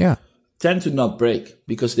APIs tend to not break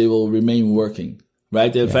because they will remain working.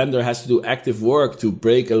 Right, the vendor has to do active work to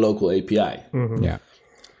break a local API.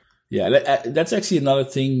 That's actually another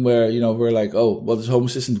thing where we're like, oh, what is Home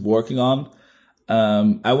Assistant working on?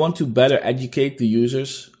 I want to better educate the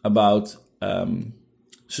users about how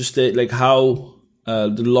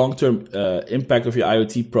the long-term impact of your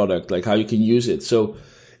IoT product, like how you can use it. So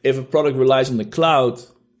if a product relies on the cloud,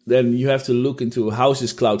 then you have to look into how is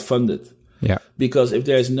this cloud funded. Yeah. Because if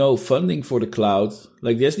there's no funding for the cloud,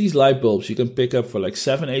 like there's these light bulbs you can pick up for like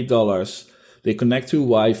 $7-8. They connect to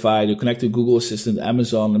Wi-Fi, they connect to Google Assistant,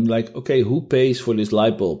 Amazon. I'm like, okay, who pays for this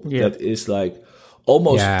light bulb? Yeah. That is like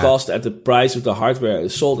almost cost at the price of the hardware,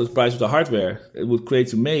 sold at the price of the hardware it would create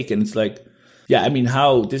to make. And it's like, yeah, I mean,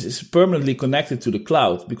 how this is permanently connected to the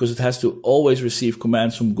cloud because it has to always receive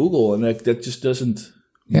commands from Google, and like that just doesn't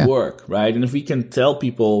work, right? And if we can tell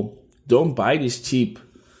people don't buy these cheap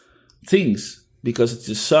things because it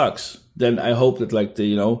just sucks, then I hope that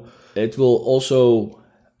it will also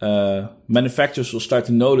manufacturers will start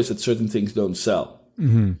to notice that certain things don't sell,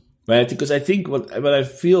 right? Because I think what I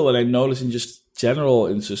feel, what I notice in just general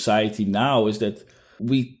in society now is that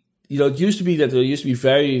it used to be that there used to be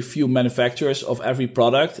very few manufacturers of every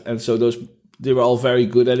product, and so they were all very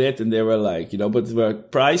good at it, and they were but they were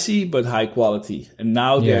pricey but high quality. And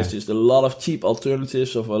now there's just a lot of cheap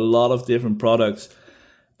alternatives of a lot of different products,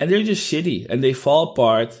 and they're just shitty and they fall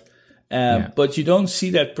apart. But you don't see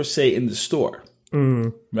that per se in the store,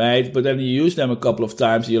 right? But then you use them a couple of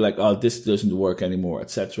times, and you're like, oh, this doesn't work anymore,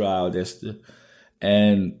 etc.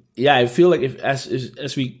 I feel like if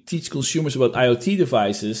as we teach consumers about IoT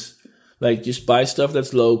devices, like just buy stuff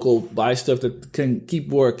that's local, buy stuff that can keep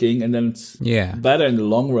working, and then it's better in the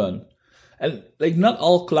long run. And like not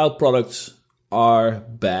all cloud products are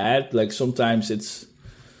bad. Like sometimes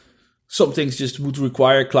some things just would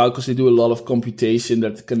require cloud because they do a lot of computation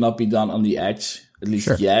that cannot be done on the edge, at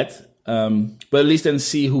least yet. But at least then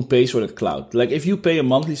see who pays for that cloud. Like if you pay a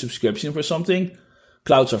monthly subscription for something,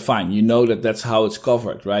 clouds are fine. You know that's how it's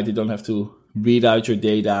covered, right? They don't have to read out your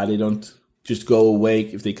data. They don't just go away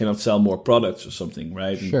if they cannot sell more products or something,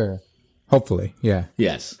 right? Sure. Hopefully, yeah.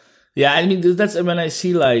 Yes. Yeah, I mean, that's when I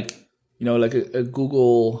see like a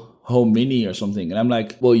Google Home Mini or something, and I'm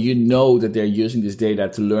like, well, that they're using this data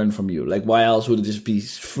to learn from you. Like, why else would it just be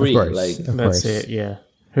free? Of course, That's it, yeah.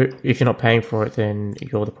 If you're not paying for it, then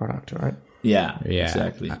you're the product, right? Yeah,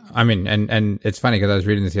 exactly. I mean, and it's funny because I was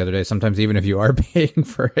reading this the other day. Sometimes even if you are paying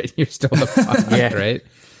for it, you're still the product, right?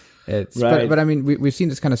 It's right. But I mean, we've seen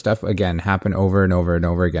this kind of stuff again happen over and over and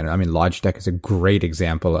over again. I mean, Logitech is a great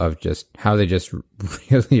example of just how they just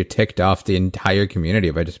really ticked off the entire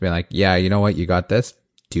community by just being like, yeah, you know what, you got this,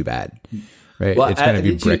 too bad, right? Well, it's going to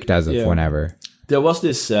be bricked as of whenever. There was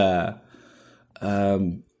this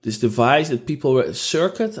this device that people were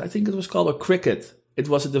Circuit, I think it was called, or Cricket. It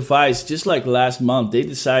was a device just like last month. They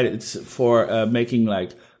decided it's for making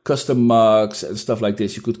like custom mugs and stuff like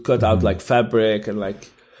this. You could cut out like fabric and like.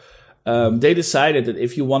 They decided that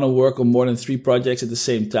if you want to work on more than 3 projects at the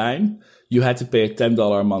same time, you had to pay a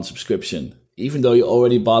 $10 a month subscription, even though you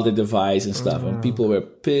already bought the device and stuff. And people were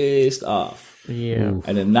pissed off. Yeah.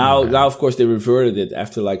 And then now of course, they reverted it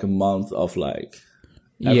after like a month of like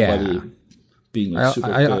everybody being like,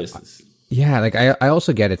 super pissed. Yeah, like I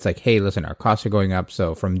also get it's like, hey, listen, our costs are going up.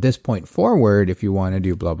 So from this point forward, if you want to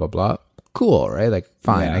do blah, blah, blah, cool, right? Like,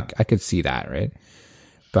 fine, I could see that, right?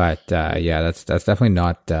 But that's definitely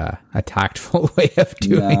not a tactful way of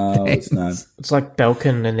doing things. It's not. It's like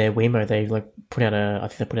Belkin and their Wemo. They put out a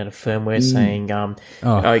firmware saying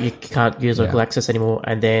you can't use local access anymore.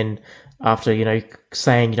 And then after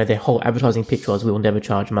saying their whole advertising pitch was we will never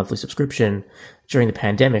charge a monthly subscription. During the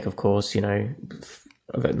pandemic, of course, no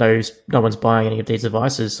one's buying any of these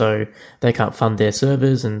devices, so they can't fund their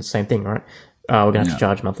servers. And same thing, right? We're gonna have to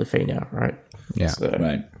charge a monthly fee now, right? Yeah,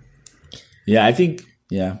 right. Yeah, I think.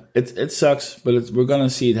 Yeah, it sucks, but we're going to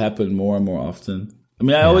see it happen more and more often. I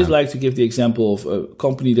mean, I always like to give the example of a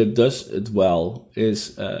company that does it well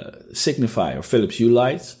is Signify or Philips Hue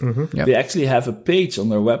Lights. Mm-hmm. Yep. They actually have a page on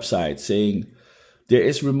their website saying there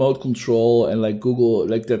is remote control and like Google,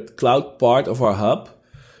 like that cloud part of our hub.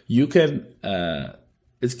 You can,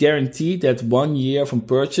 it's guaranteed that 1 year from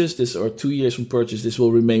purchase, or 2 years from purchase, this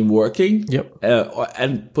will remain working. Yep.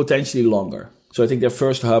 And potentially longer. So I think their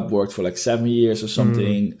first hub worked for like 7 years or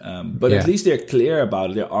something. But at least they're clear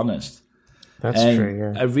about it. They're honest. That's true,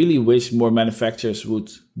 yeah. I really wish more manufacturers would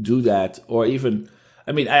do that. Or even,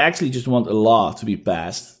 I mean, I actually just want a law to be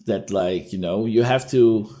passed that like, you have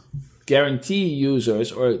to guarantee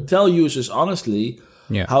users or tell users honestly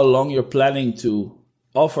how long you're planning to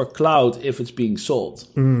offer cloud if it's being sold.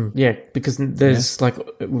 Yeah, because there's like,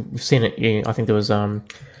 we've seen it. I think there was...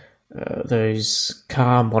 those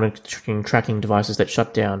car monitoring tracking devices that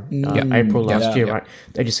shut down April last year, right?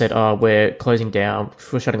 They just said, we're closing down,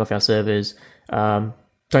 we're shutting off our servers.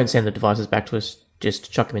 don't send the devices back to us,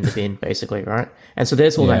 just chuck them in the bin, basically, right? And so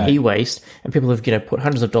there's all that e-waste, and people have, put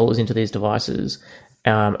hundreds of dollars into these devices,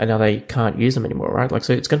 and now they can't use them anymore, right? Like,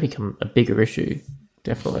 so it's going to become a bigger issue,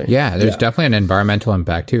 definitely. Yeah, there's definitely an environmental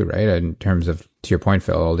impact too, right? In terms of, to your point,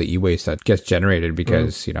 Phil, all the e-waste that gets generated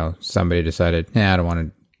because, somebody decided, I don't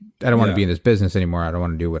want to be in this business anymore. I don't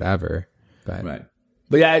want to do whatever. But, right.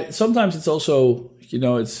 But yeah, sometimes it's also,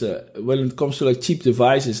 it's when it comes to like cheap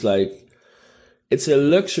devices, like it's a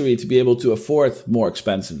luxury to be able to afford more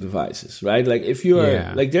expensive devices, right? Like if you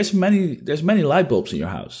are like, there's many light bulbs in your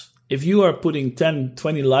house. If you are putting 10,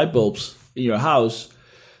 20 light bulbs in your house,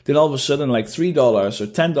 then all of a sudden like $3 or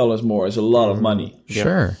 $10 more is a lot of money.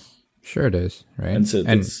 Sure it is, right? And so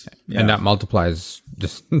and that multiplies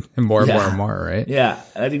just more and more and more, right? Yeah,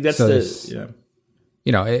 I think that's it's.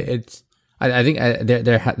 I think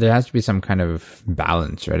there has to be some kind of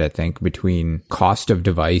balance, right? I think between cost of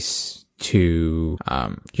device to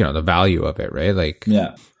the value of it, right? Like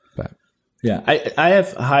I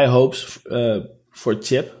have high hopes for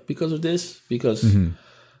chip because of this, because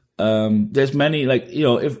there's many, like,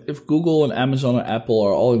 if Google and Amazon or Apple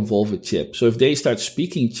are all involved with chip, so if they start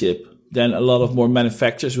speaking chip, then a lot of more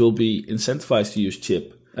manufacturers will be incentivized to use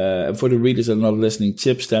chip. And for the readers that are not listening,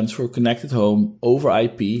 chip stands for Connected Home over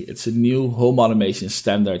IP. It's a new home automation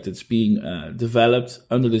standard that's being developed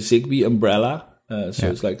under the Zigbee umbrella.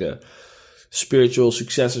 It's like a spiritual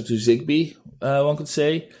successor to Zigbee, one could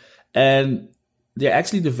say. And they're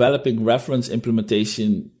actually developing reference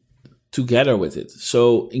implementation together with it.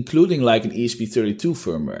 So including like an ESP32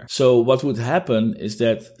 firmware. So what would happen is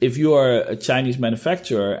that if you are a Chinese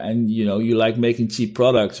manufacturer and, you like making cheap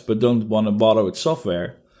products but don't want to bother with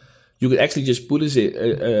software, you could actually just put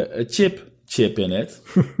a chip in it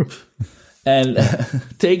and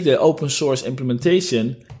take the open source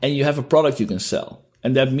implementation, and you have a product you can sell.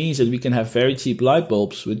 And that means that we can have very cheap light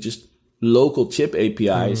bulbs with just local chip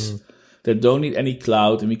APIs that don't need any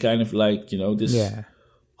cloud. And we kind of like, this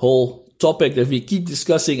whole topic that we keep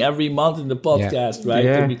discussing every month in the podcast, right?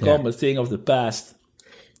 Can become a thing of the past.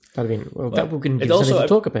 I mean, that we're going to something to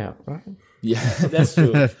talk about, right? Yeah, that's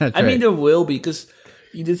true. I mean, there will be, because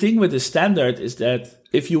the thing with the standard is that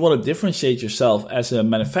if you want to differentiate yourself as a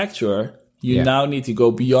manufacturer, you now need to go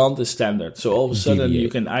beyond the standard. So all of a sudden you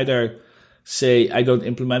can either say, I don't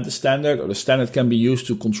implement the standard, or the standard can be used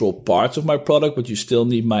to control parts of my product, but you still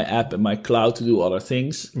need my app and my cloud to do other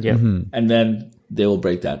things. Yeah. And then they will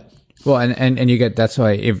break that. Well, and you get, that's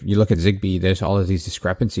why if you look at Zigbee, there's all of these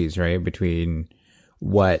discrepancies, right? Between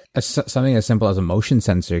what something as simple as a motion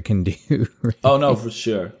sensor can do. Right? Oh no, for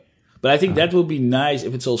sure. But I think that will be nice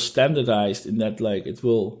if it's all standardized in that, like, it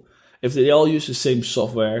will, if they all use the same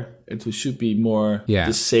software, it should be more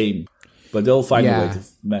the same. But they'll find a way to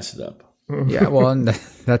mess it up. Yeah, well, and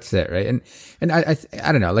that's it, right? And I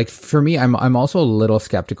don't know. Like for me, I'm also a little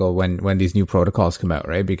skeptical when these new protocols come out,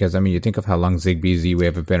 right? Because I mean, you think of how long Zigbee,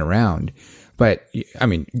 Z-Wave have been around, but I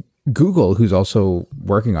mean, Google, who's also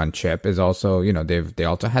working on chip, is also, they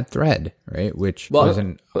also had Thread, right? Which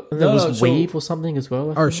wasn't. There was Weave or something as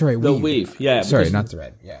well. Or sorry, the Weave. Yeah, sorry, not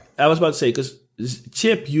Thread. Yeah, I was about to say, because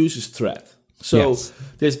chip uses Thread, so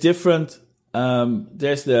there's different.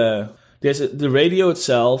 There's the radio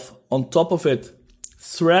itself. On top of it,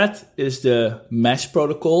 Thread is the mesh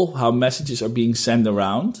protocol, how messages are being sent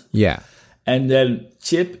around. Yeah. And then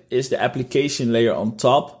chip is the application layer on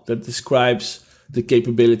top that describes the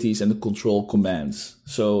capabilities and the control commands.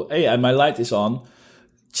 So, hey, my light is on.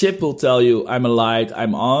 Chip will tell you, I'm a light,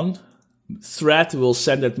 I'm on. Thread will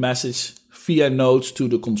send that message via nodes to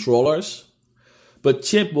the controllers. But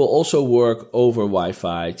chip will also work over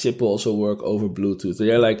Wi-Fi. Chip will also work over Bluetooth.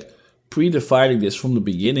 They're like predefining this from the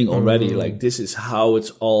beginning already. Like, this is how it's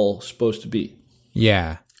all supposed to be.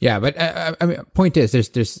 Yeah. Yeah. But I mean, point is,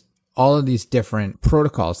 there's all of these different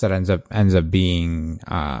protocols that ends up being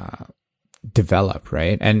developed,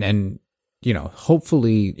 right? And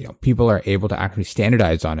hopefully, people are able to actually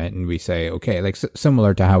standardize on it, and we say, okay, like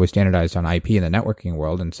similar to how we standardized on IP in the networking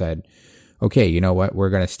world, and said, okay, you know what, we're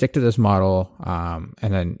going to stick to this model. And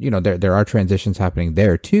then, there are transitions happening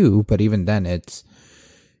there too, but even then it's,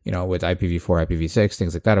 with IPv4, IPv6,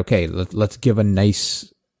 things like that. Okay, let's give a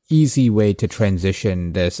nice, easy way to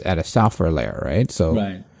transition this at a software layer, right? So,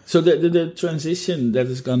 right. So the transition that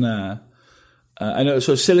is gonna, I know.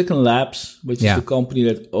 So Silicon Labs, which is the company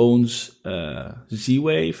that owns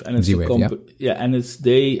Z-Wave, and it's Z-Wave, and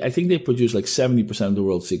I think they produce like 70% of the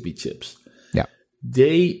world's Zigbee chips. Yeah,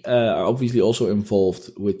 they are obviously also involved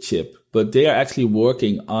with chip, but they are actually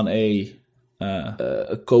working on a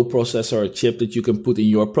a coprocessor or a chip that you can put in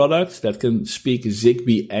your product that can speak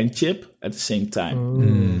Zigbee and chip at the same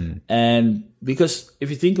time. And because if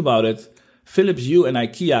you think about it, Philips Hue and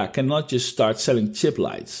IKEA cannot just start selling chip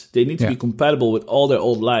lights. They need to be compatible with all their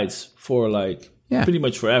old lights for pretty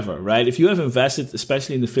much forever, right? If you have invested,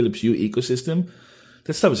 especially in the Philips Hue ecosystem,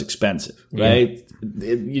 that stuff is expensive, right?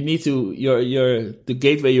 You need to, the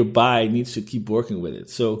gateway you buy needs to keep working with it.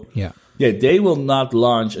 So they will not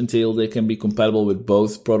launch until they can be compatible with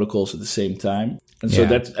both protocols at the same time. And so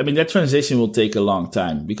that transition will take a long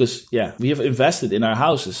time because, we have invested in our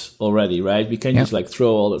houses already, right? We can't just throw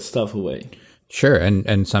all that stuff away. Sure.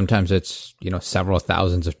 And sometimes it's, several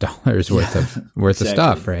thousands of dollars worth of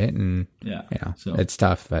stuff, right? And so it's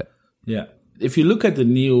tough, but if you look at the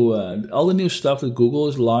new, all the new stuff that Google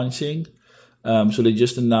is launching, so they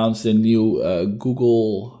just announced a new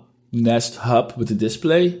Google Nest Hub with the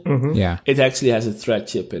display. It actually has a Thread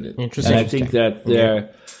chip in it. Interesting. And I think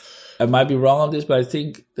that I might be wrong on this, but I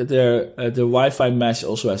think that their Wi-Fi mesh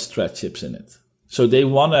also has Thread chips in it. So they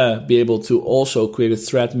want to be able to also create a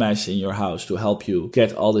Thread mesh in your house to help you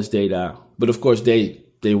get all this data. But of course, they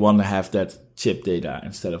want to have that chip data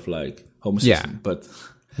instead of Home Assistant. But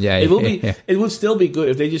it will be. It would still be good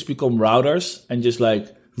if they just become routers and just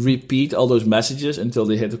repeat all those messages until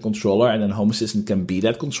they hit the controller, and then Home Assistant can be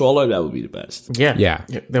that controller. That would be the best. Yeah.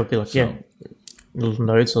 That would be little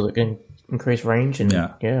nodes so they can increase range and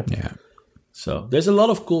So there's a lot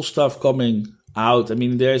of cool stuff coming out. I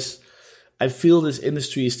mean, I feel this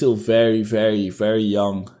industry is still very, very, very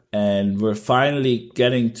young, and we're finally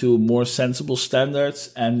getting to more sensible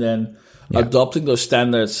standards and then adopting those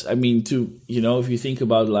standards. I mean, if you think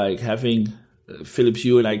about having Philips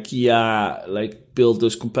Hue and IKEA build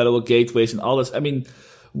those compatible gateways and all this, I mean,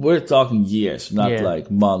 we're talking years, not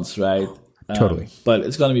months, right? Totally. But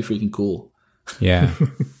it's going to be freaking cool. Yeah.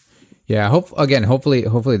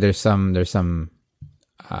 Hopefully there's some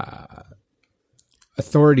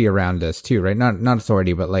authority around this too, right? Not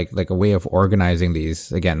authority, but like a way of organizing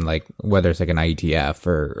these, again, whether it's an IETF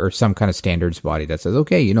or some kind of standards body that says,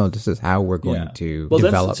 okay, this is how we're going to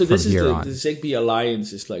develop from here on. The Zigbee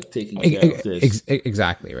Alliance is taking care of this.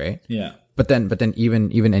 Exactly, right? Yeah. But then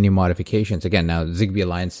even any modifications, again, now Zigbee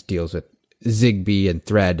Alliance deals with Zigbee and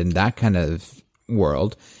Thread and that kind of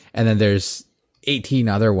world. And then there's 18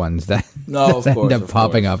 other ones that, end up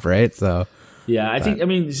popping up, right? So I think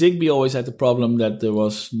Zigbee always had the problem that there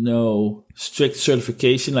was no strict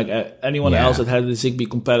certification. Anyone else that had the Zigbee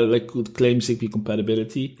could claim Zigbee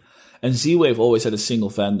compatibility, and Z-Wave always had a single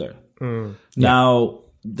vendor. Now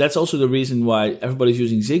that's also the reason why everybody's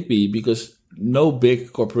using Zigbee, because no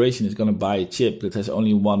big corporation is going to buy a chip that has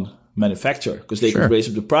only one manufacturer, because they could raise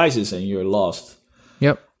up the prices and you're lost.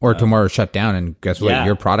 Yep. Or tomorrow shut down, and guess what?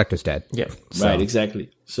 Your product is dead. Yep. Right. Exactly.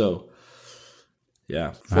 So.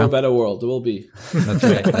 Yeah, for a better world, there will be. That's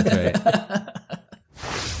right.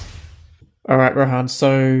 All right, Rohan.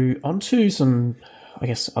 So on to some,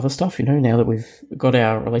 other stuff, now that we've got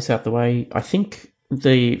our release out the way. I think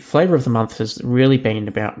the flavor of the month has really been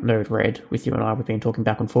about Node-RED with you and I. We've been talking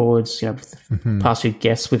back and forwards. With the past few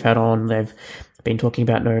guests we've had on, they've been talking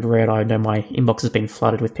about Node-RED. I know my inbox has been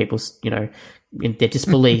flooded with people, in their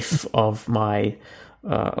disbelief of my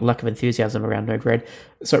lack of enthusiasm around Node-RED.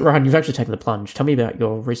 So, Rohan, you've actually taken the plunge. Tell me about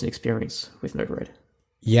your recent experience with Node-RED.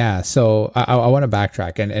 Yeah, so I want to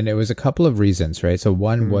backtrack, and it was a couple of reasons, right? So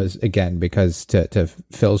one was, again, because to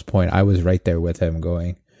Phil's point, I was right there with him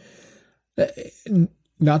going,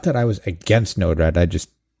 not that I was against Node-RED, I just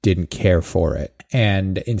didn't care for it.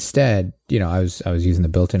 And instead, I was using the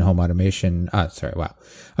built-in home automation. I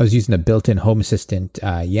was using the built-in Home Assistant,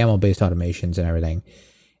 YAML-based automations and everything.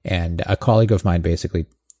 And a colleague of mine basically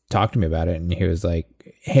talked to me about it, and he was like,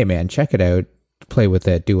 hey man, check it out, play with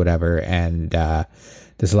it, do whatever. And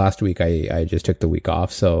this last week I just took the week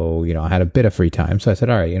off, so I had a bit of free time, so I said,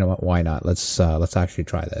 all right, you know what, why not, let's actually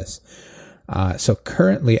try this. So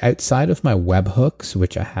currently, outside of my webhooks,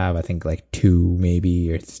 which I have I think 2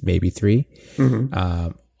 maybe 3,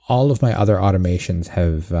 all of my other automations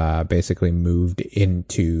have basically moved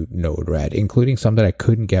into Node-RED, including some that I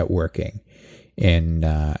couldn't get working in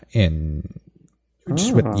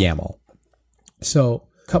just with YAML. So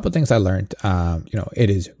a couple of things I learned. It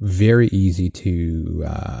is very easy to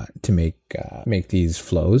make these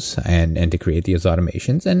flows and to create these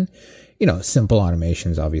automations. And simple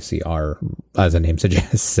automations obviously are, as the name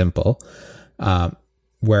suggests, simple.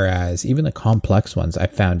 Whereas even the complex ones, I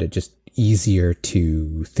found it just easier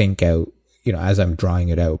to think out. As I'm drawing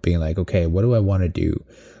it out, being like, okay, what do I want to do?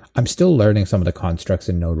 I'm still learning some of the constructs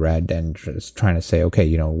in Node-RED and just trying to say, okay,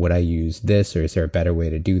 would I use this, or is there a better way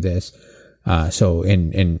to do this? So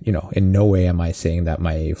in no way am I saying that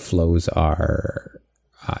my flows are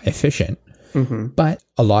efficient, but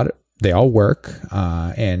they all work.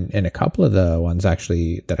 And a couple of the ones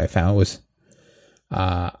actually that I found was,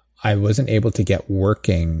 I wasn't able to get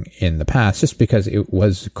working in the past just because it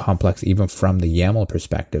was complex even from the YAML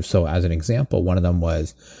perspective. So as an example, one of them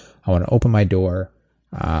was, I want to open my door,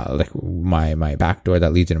 like my back door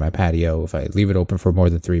that leads into my patio. If I leave it open for more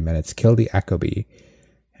than 3 minutes, kill the echo bee.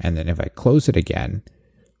 And then if I close it again,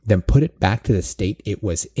 then put it back to the state it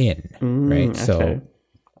was in, right? Okay. So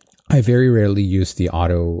I very rarely use the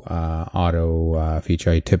auto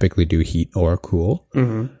feature. I typically do heat or cool.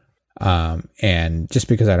 And just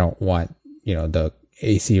because I don't want, the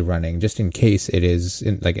AC running, just in case it is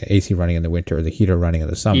like AC running in the winter or the heater running in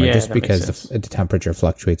the summer, just because the temperature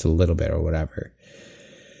fluctuates a little bit or whatever.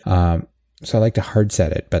 So I like to hard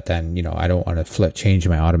set it, but then, I don't want to change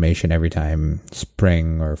my automation every time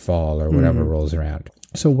spring or fall or whatever rolls around.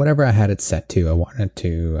 So whatever I had it set to, I wanted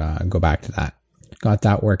to go back to that. Got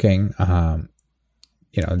that working.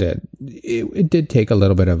 It did take a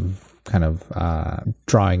little bit of kind of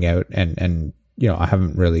drawing out and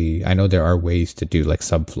I know there are ways to do like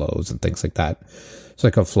subflows and things like that. It's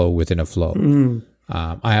like a flow within a flow.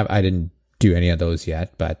 I didn't do any of those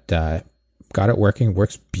yet, but got it working.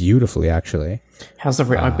 Works beautifully, actually. How's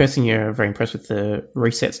I'm guessing you're very impressed with the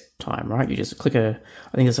reset time, right? You just click I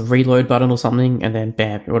think there's a reload button or something, and then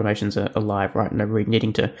bam, your automations are live, right? No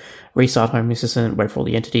needing to restart Home Assistant, wait for all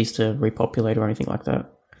the entities to repopulate or anything like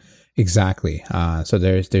that. Exactly. So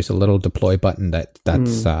there's a little deploy button that's kind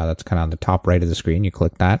of on the top right of the screen. You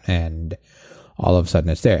click that, and all of a sudden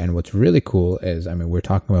it's there. And what's really cool is, we're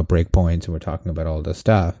talking about breakpoints and we're talking about all this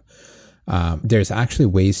stuff. There's actually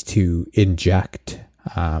ways to inject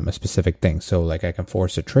a specific thing. So like I can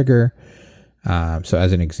force a trigger. So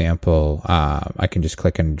as an example, I can just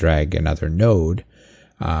click and drag another node,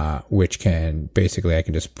 which can basically, I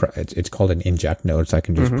can just, it's called an inject node. So I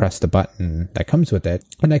can just press the button that comes with it,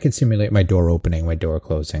 and I can simulate my door opening, my door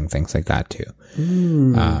closing, things like that too.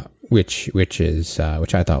 Which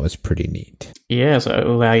I thought was pretty neat. Yeah. So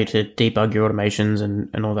it'll allow you to debug your automations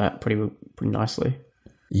and all that pretty nicely.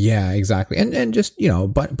 Yeah, exactly. And just,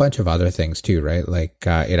 bunch of other things too, right? Like,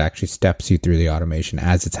 it actually steps you through the automation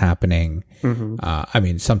as it's happening.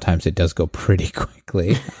 Sometimes it does go pretty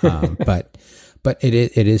quickly, but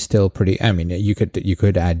it is still pretty, you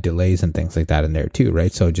could add delays and things like that in there too,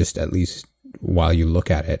 right? So just at least while you look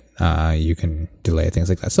at it, you can delay things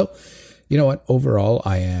like that. So, you know what? Overall,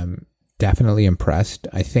 I am definitely impressed.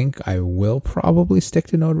 I think I will probably stick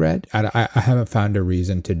to Node-RED. I haven't found a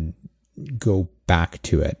reason to go back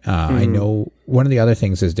to it. I know one of the other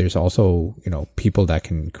things is there's also, people that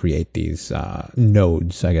can create these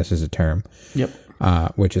nodes, I guess is a term. Yep.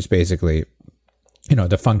 Which is basically,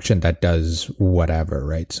 the function that does whatever,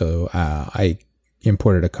 right? So I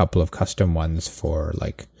imported a couple of custom ones for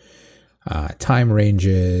like time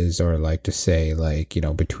ranges, or like to say like,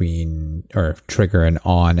 between, or trigger and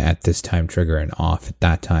on at this time, trigger and off at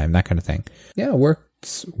that time, that kind of thing. Yeah,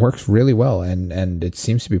 works really well, and it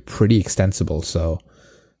seems to be pretty extensible. So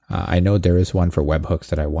I know there is one for webhooks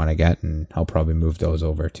that I want to get, and I'll probably move those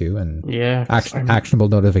over too. And actionable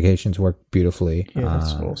notifications work beautifully. Yeah,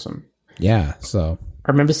 that's awesome. Yeah, so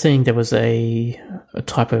I remember seeing there was a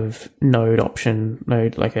type of node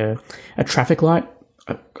like a traffic light.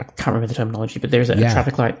 I can't remember the terminology, but there's a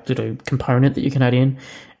traffic light component that you can add in,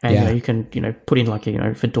 and you can put in like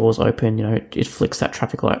if a door's open, it flicks that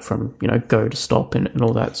traffic light from go to stop and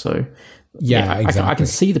all that. So exactly. I can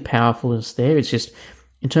see the powerfulness there. It's just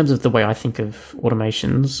in terms of the way I think of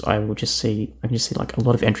automations, I can just see like a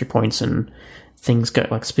lot of entry points and things go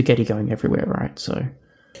like spaghetti going everywhere, right? So,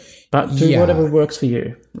 but do whatever works for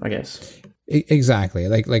you, I guess. Exactly.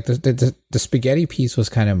 Like the spaghetti piece was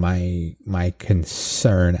kind of my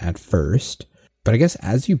concern at first, but I guess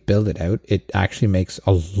as you build it out, it actually makes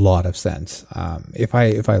a lot of sense. If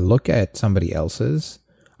I look at somebody else's,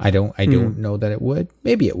 I don't know that it would.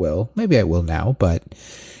 Maybe it will. Maybe I will now. But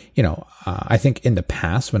I think in the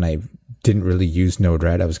past when I didn't really use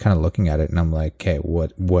Node-RED, I was kind of looking at it and I'm like, okay,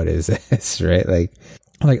 what is this, right?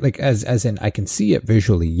 Like as in I can see it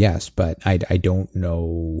visually, yes, but I don't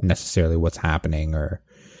know necessarily what's happening or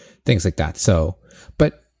things like that. So,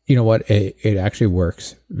 but you know what? It actually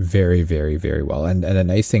works very, very, very well. And the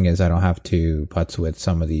nice thing is I don't have to putz with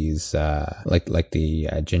some of these, like the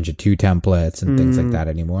Jinja 2 templates and things like that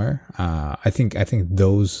anymore. I think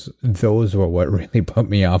those were what really put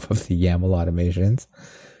me off of the YAML automations.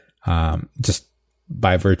 Just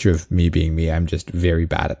by virtue of me being me, I'm just very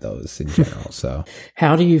bad at those in general. So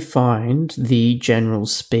how do you find the general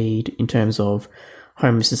speed in terms of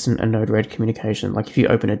Home Assistant and Node-RED communication? Like if you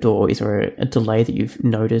open a door, is there a delay that you've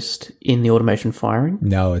noticed in the automation firing?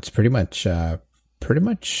 No, it's pretty much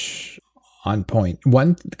on point.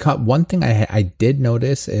 One thing I did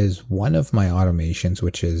notice is one of my automations,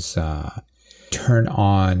 which is turn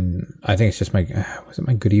on. I think it's just was it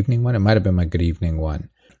my good evening one? It might have been my good evening one.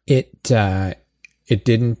 It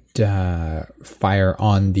didn't fire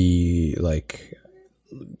on the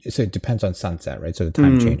so it depends on sunset, right? So the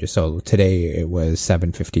time changes. So today it was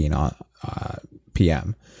 7:15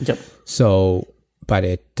 p.m. Yep. So, but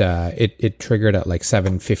it triggered at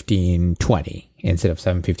 7:15:20 instead of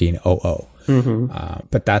 7:15:00.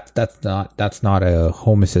 But that's not a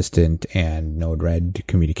Home Assistant and Node-RED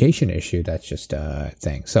communication issue. That's just a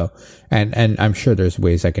thing. So, and I'm sure there's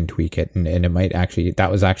ways I can tweak it, and it might actually,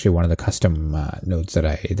 that was actually one of the custom nodes that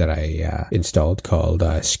I installed called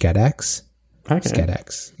SCEDX. Okay.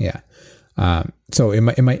 SCEDX, yeah. So it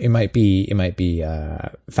might be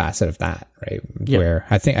a facet of that, right? Yep. Where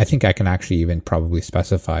I think I can actually even probably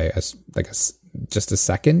specify just a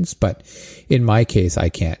seconds, but in my case I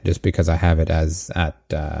can't, just because I have it as at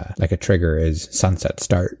a trigger is sunset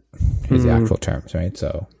start is the actual terms, right?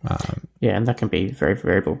 So yeah, and that can be very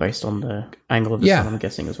variable based on the angle of the sun, I'm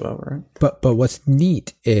guessing as well, right? But what's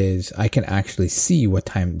neat is I can actually see what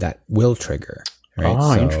time that will trigger, right?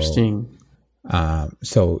 Oh, so interesting.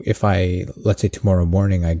 So if let's say tomorrow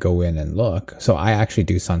morning I go in and look, so I actually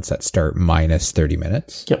do sunset start minus 30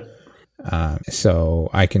 minutes. Yep.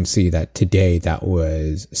 So I can see that today that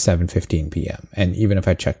was 7:15 p.m. And even if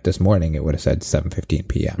I checked this morning, it would have said 7:15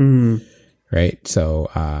 p.m. Right.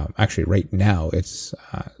 So, actually right now it's,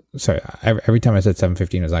 sorry, every time I said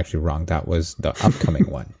 7:15 it was actually wrong. That was the upcoming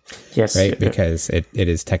one. Yes. Right. Because it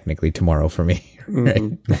is technically tomorrow for me right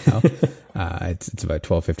now. It's about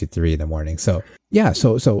 12:53 in the morning. So yeah.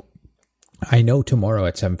 So I know tomorrow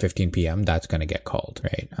at 7:15 p.m. that's going to get called,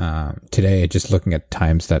 right? Today, just looking at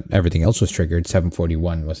times that everything else was triggered,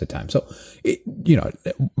 7:41 was the time. So,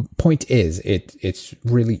 point is, it's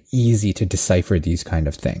really easy to decipher these kind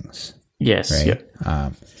of things. Yes. Right?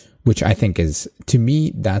 Yep. Which I think is, to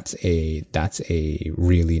me, that's a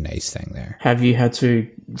really nice thing there. Have you had to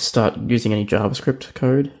start using any JavaScript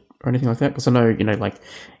code or anything like that? Because I know,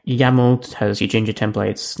 YAML has your Ginger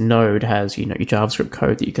templates, Node has, your JavaScript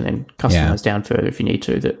code that you can then customize down further if you need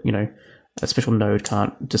to, that, a special node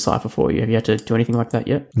can't decipher for you. Have you had to do anything like that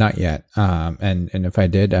yet? Not yet. And if I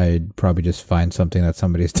did, I'd probably just find something that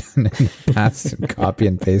somebody's done in the past and copy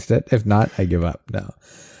and paste it. If not, I give up. No.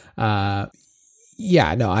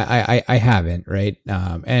 Yeah, no, I haven't, right?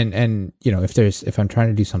 And if I'm trying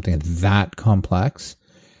to do something that complex,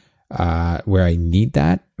 where I need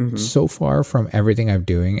that, so far from everything I'm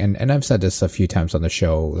doing, and I've said this a few times on the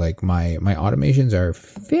show, like my automations are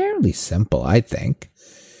fairly simple, I think,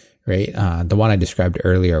 right? The one I described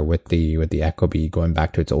earlier with the Ecobee going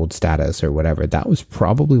back to its old status or whatever, that was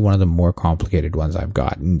probably one of the more complicated ones I've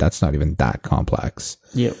got, and that's not even that complex.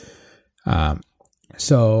 Yep.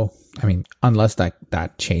 So, I mean, unless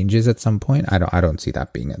that changes at some point, I don't see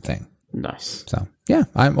that being a thing. Nice. So, yeah,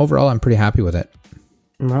 I'm pretty happy with it.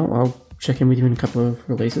 Well, I'll check in with you in a couple of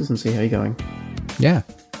releases and see how you're going. Yeah.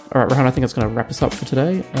 All right, Rohan, I think that's going to wrap us up for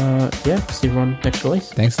today. See everyone next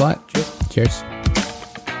release. Thanks a lot. Cheers.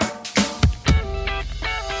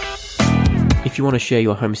 If you want to share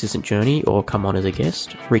your Home Assistant journey or come on as a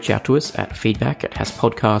guest, reach out to us at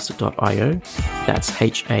feedback@hasspodcast.io. That's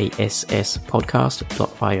HASS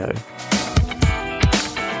podcast.io.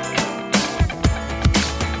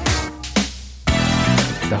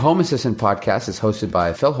 The Home Assistant podcast is hosted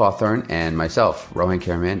by Phil Hawthorne and myself, Rohan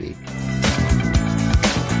Karamandi.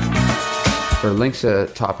 For links to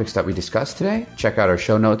topics that we discussed today, check out our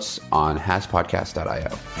show notes on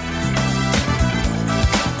hasspodcast.io.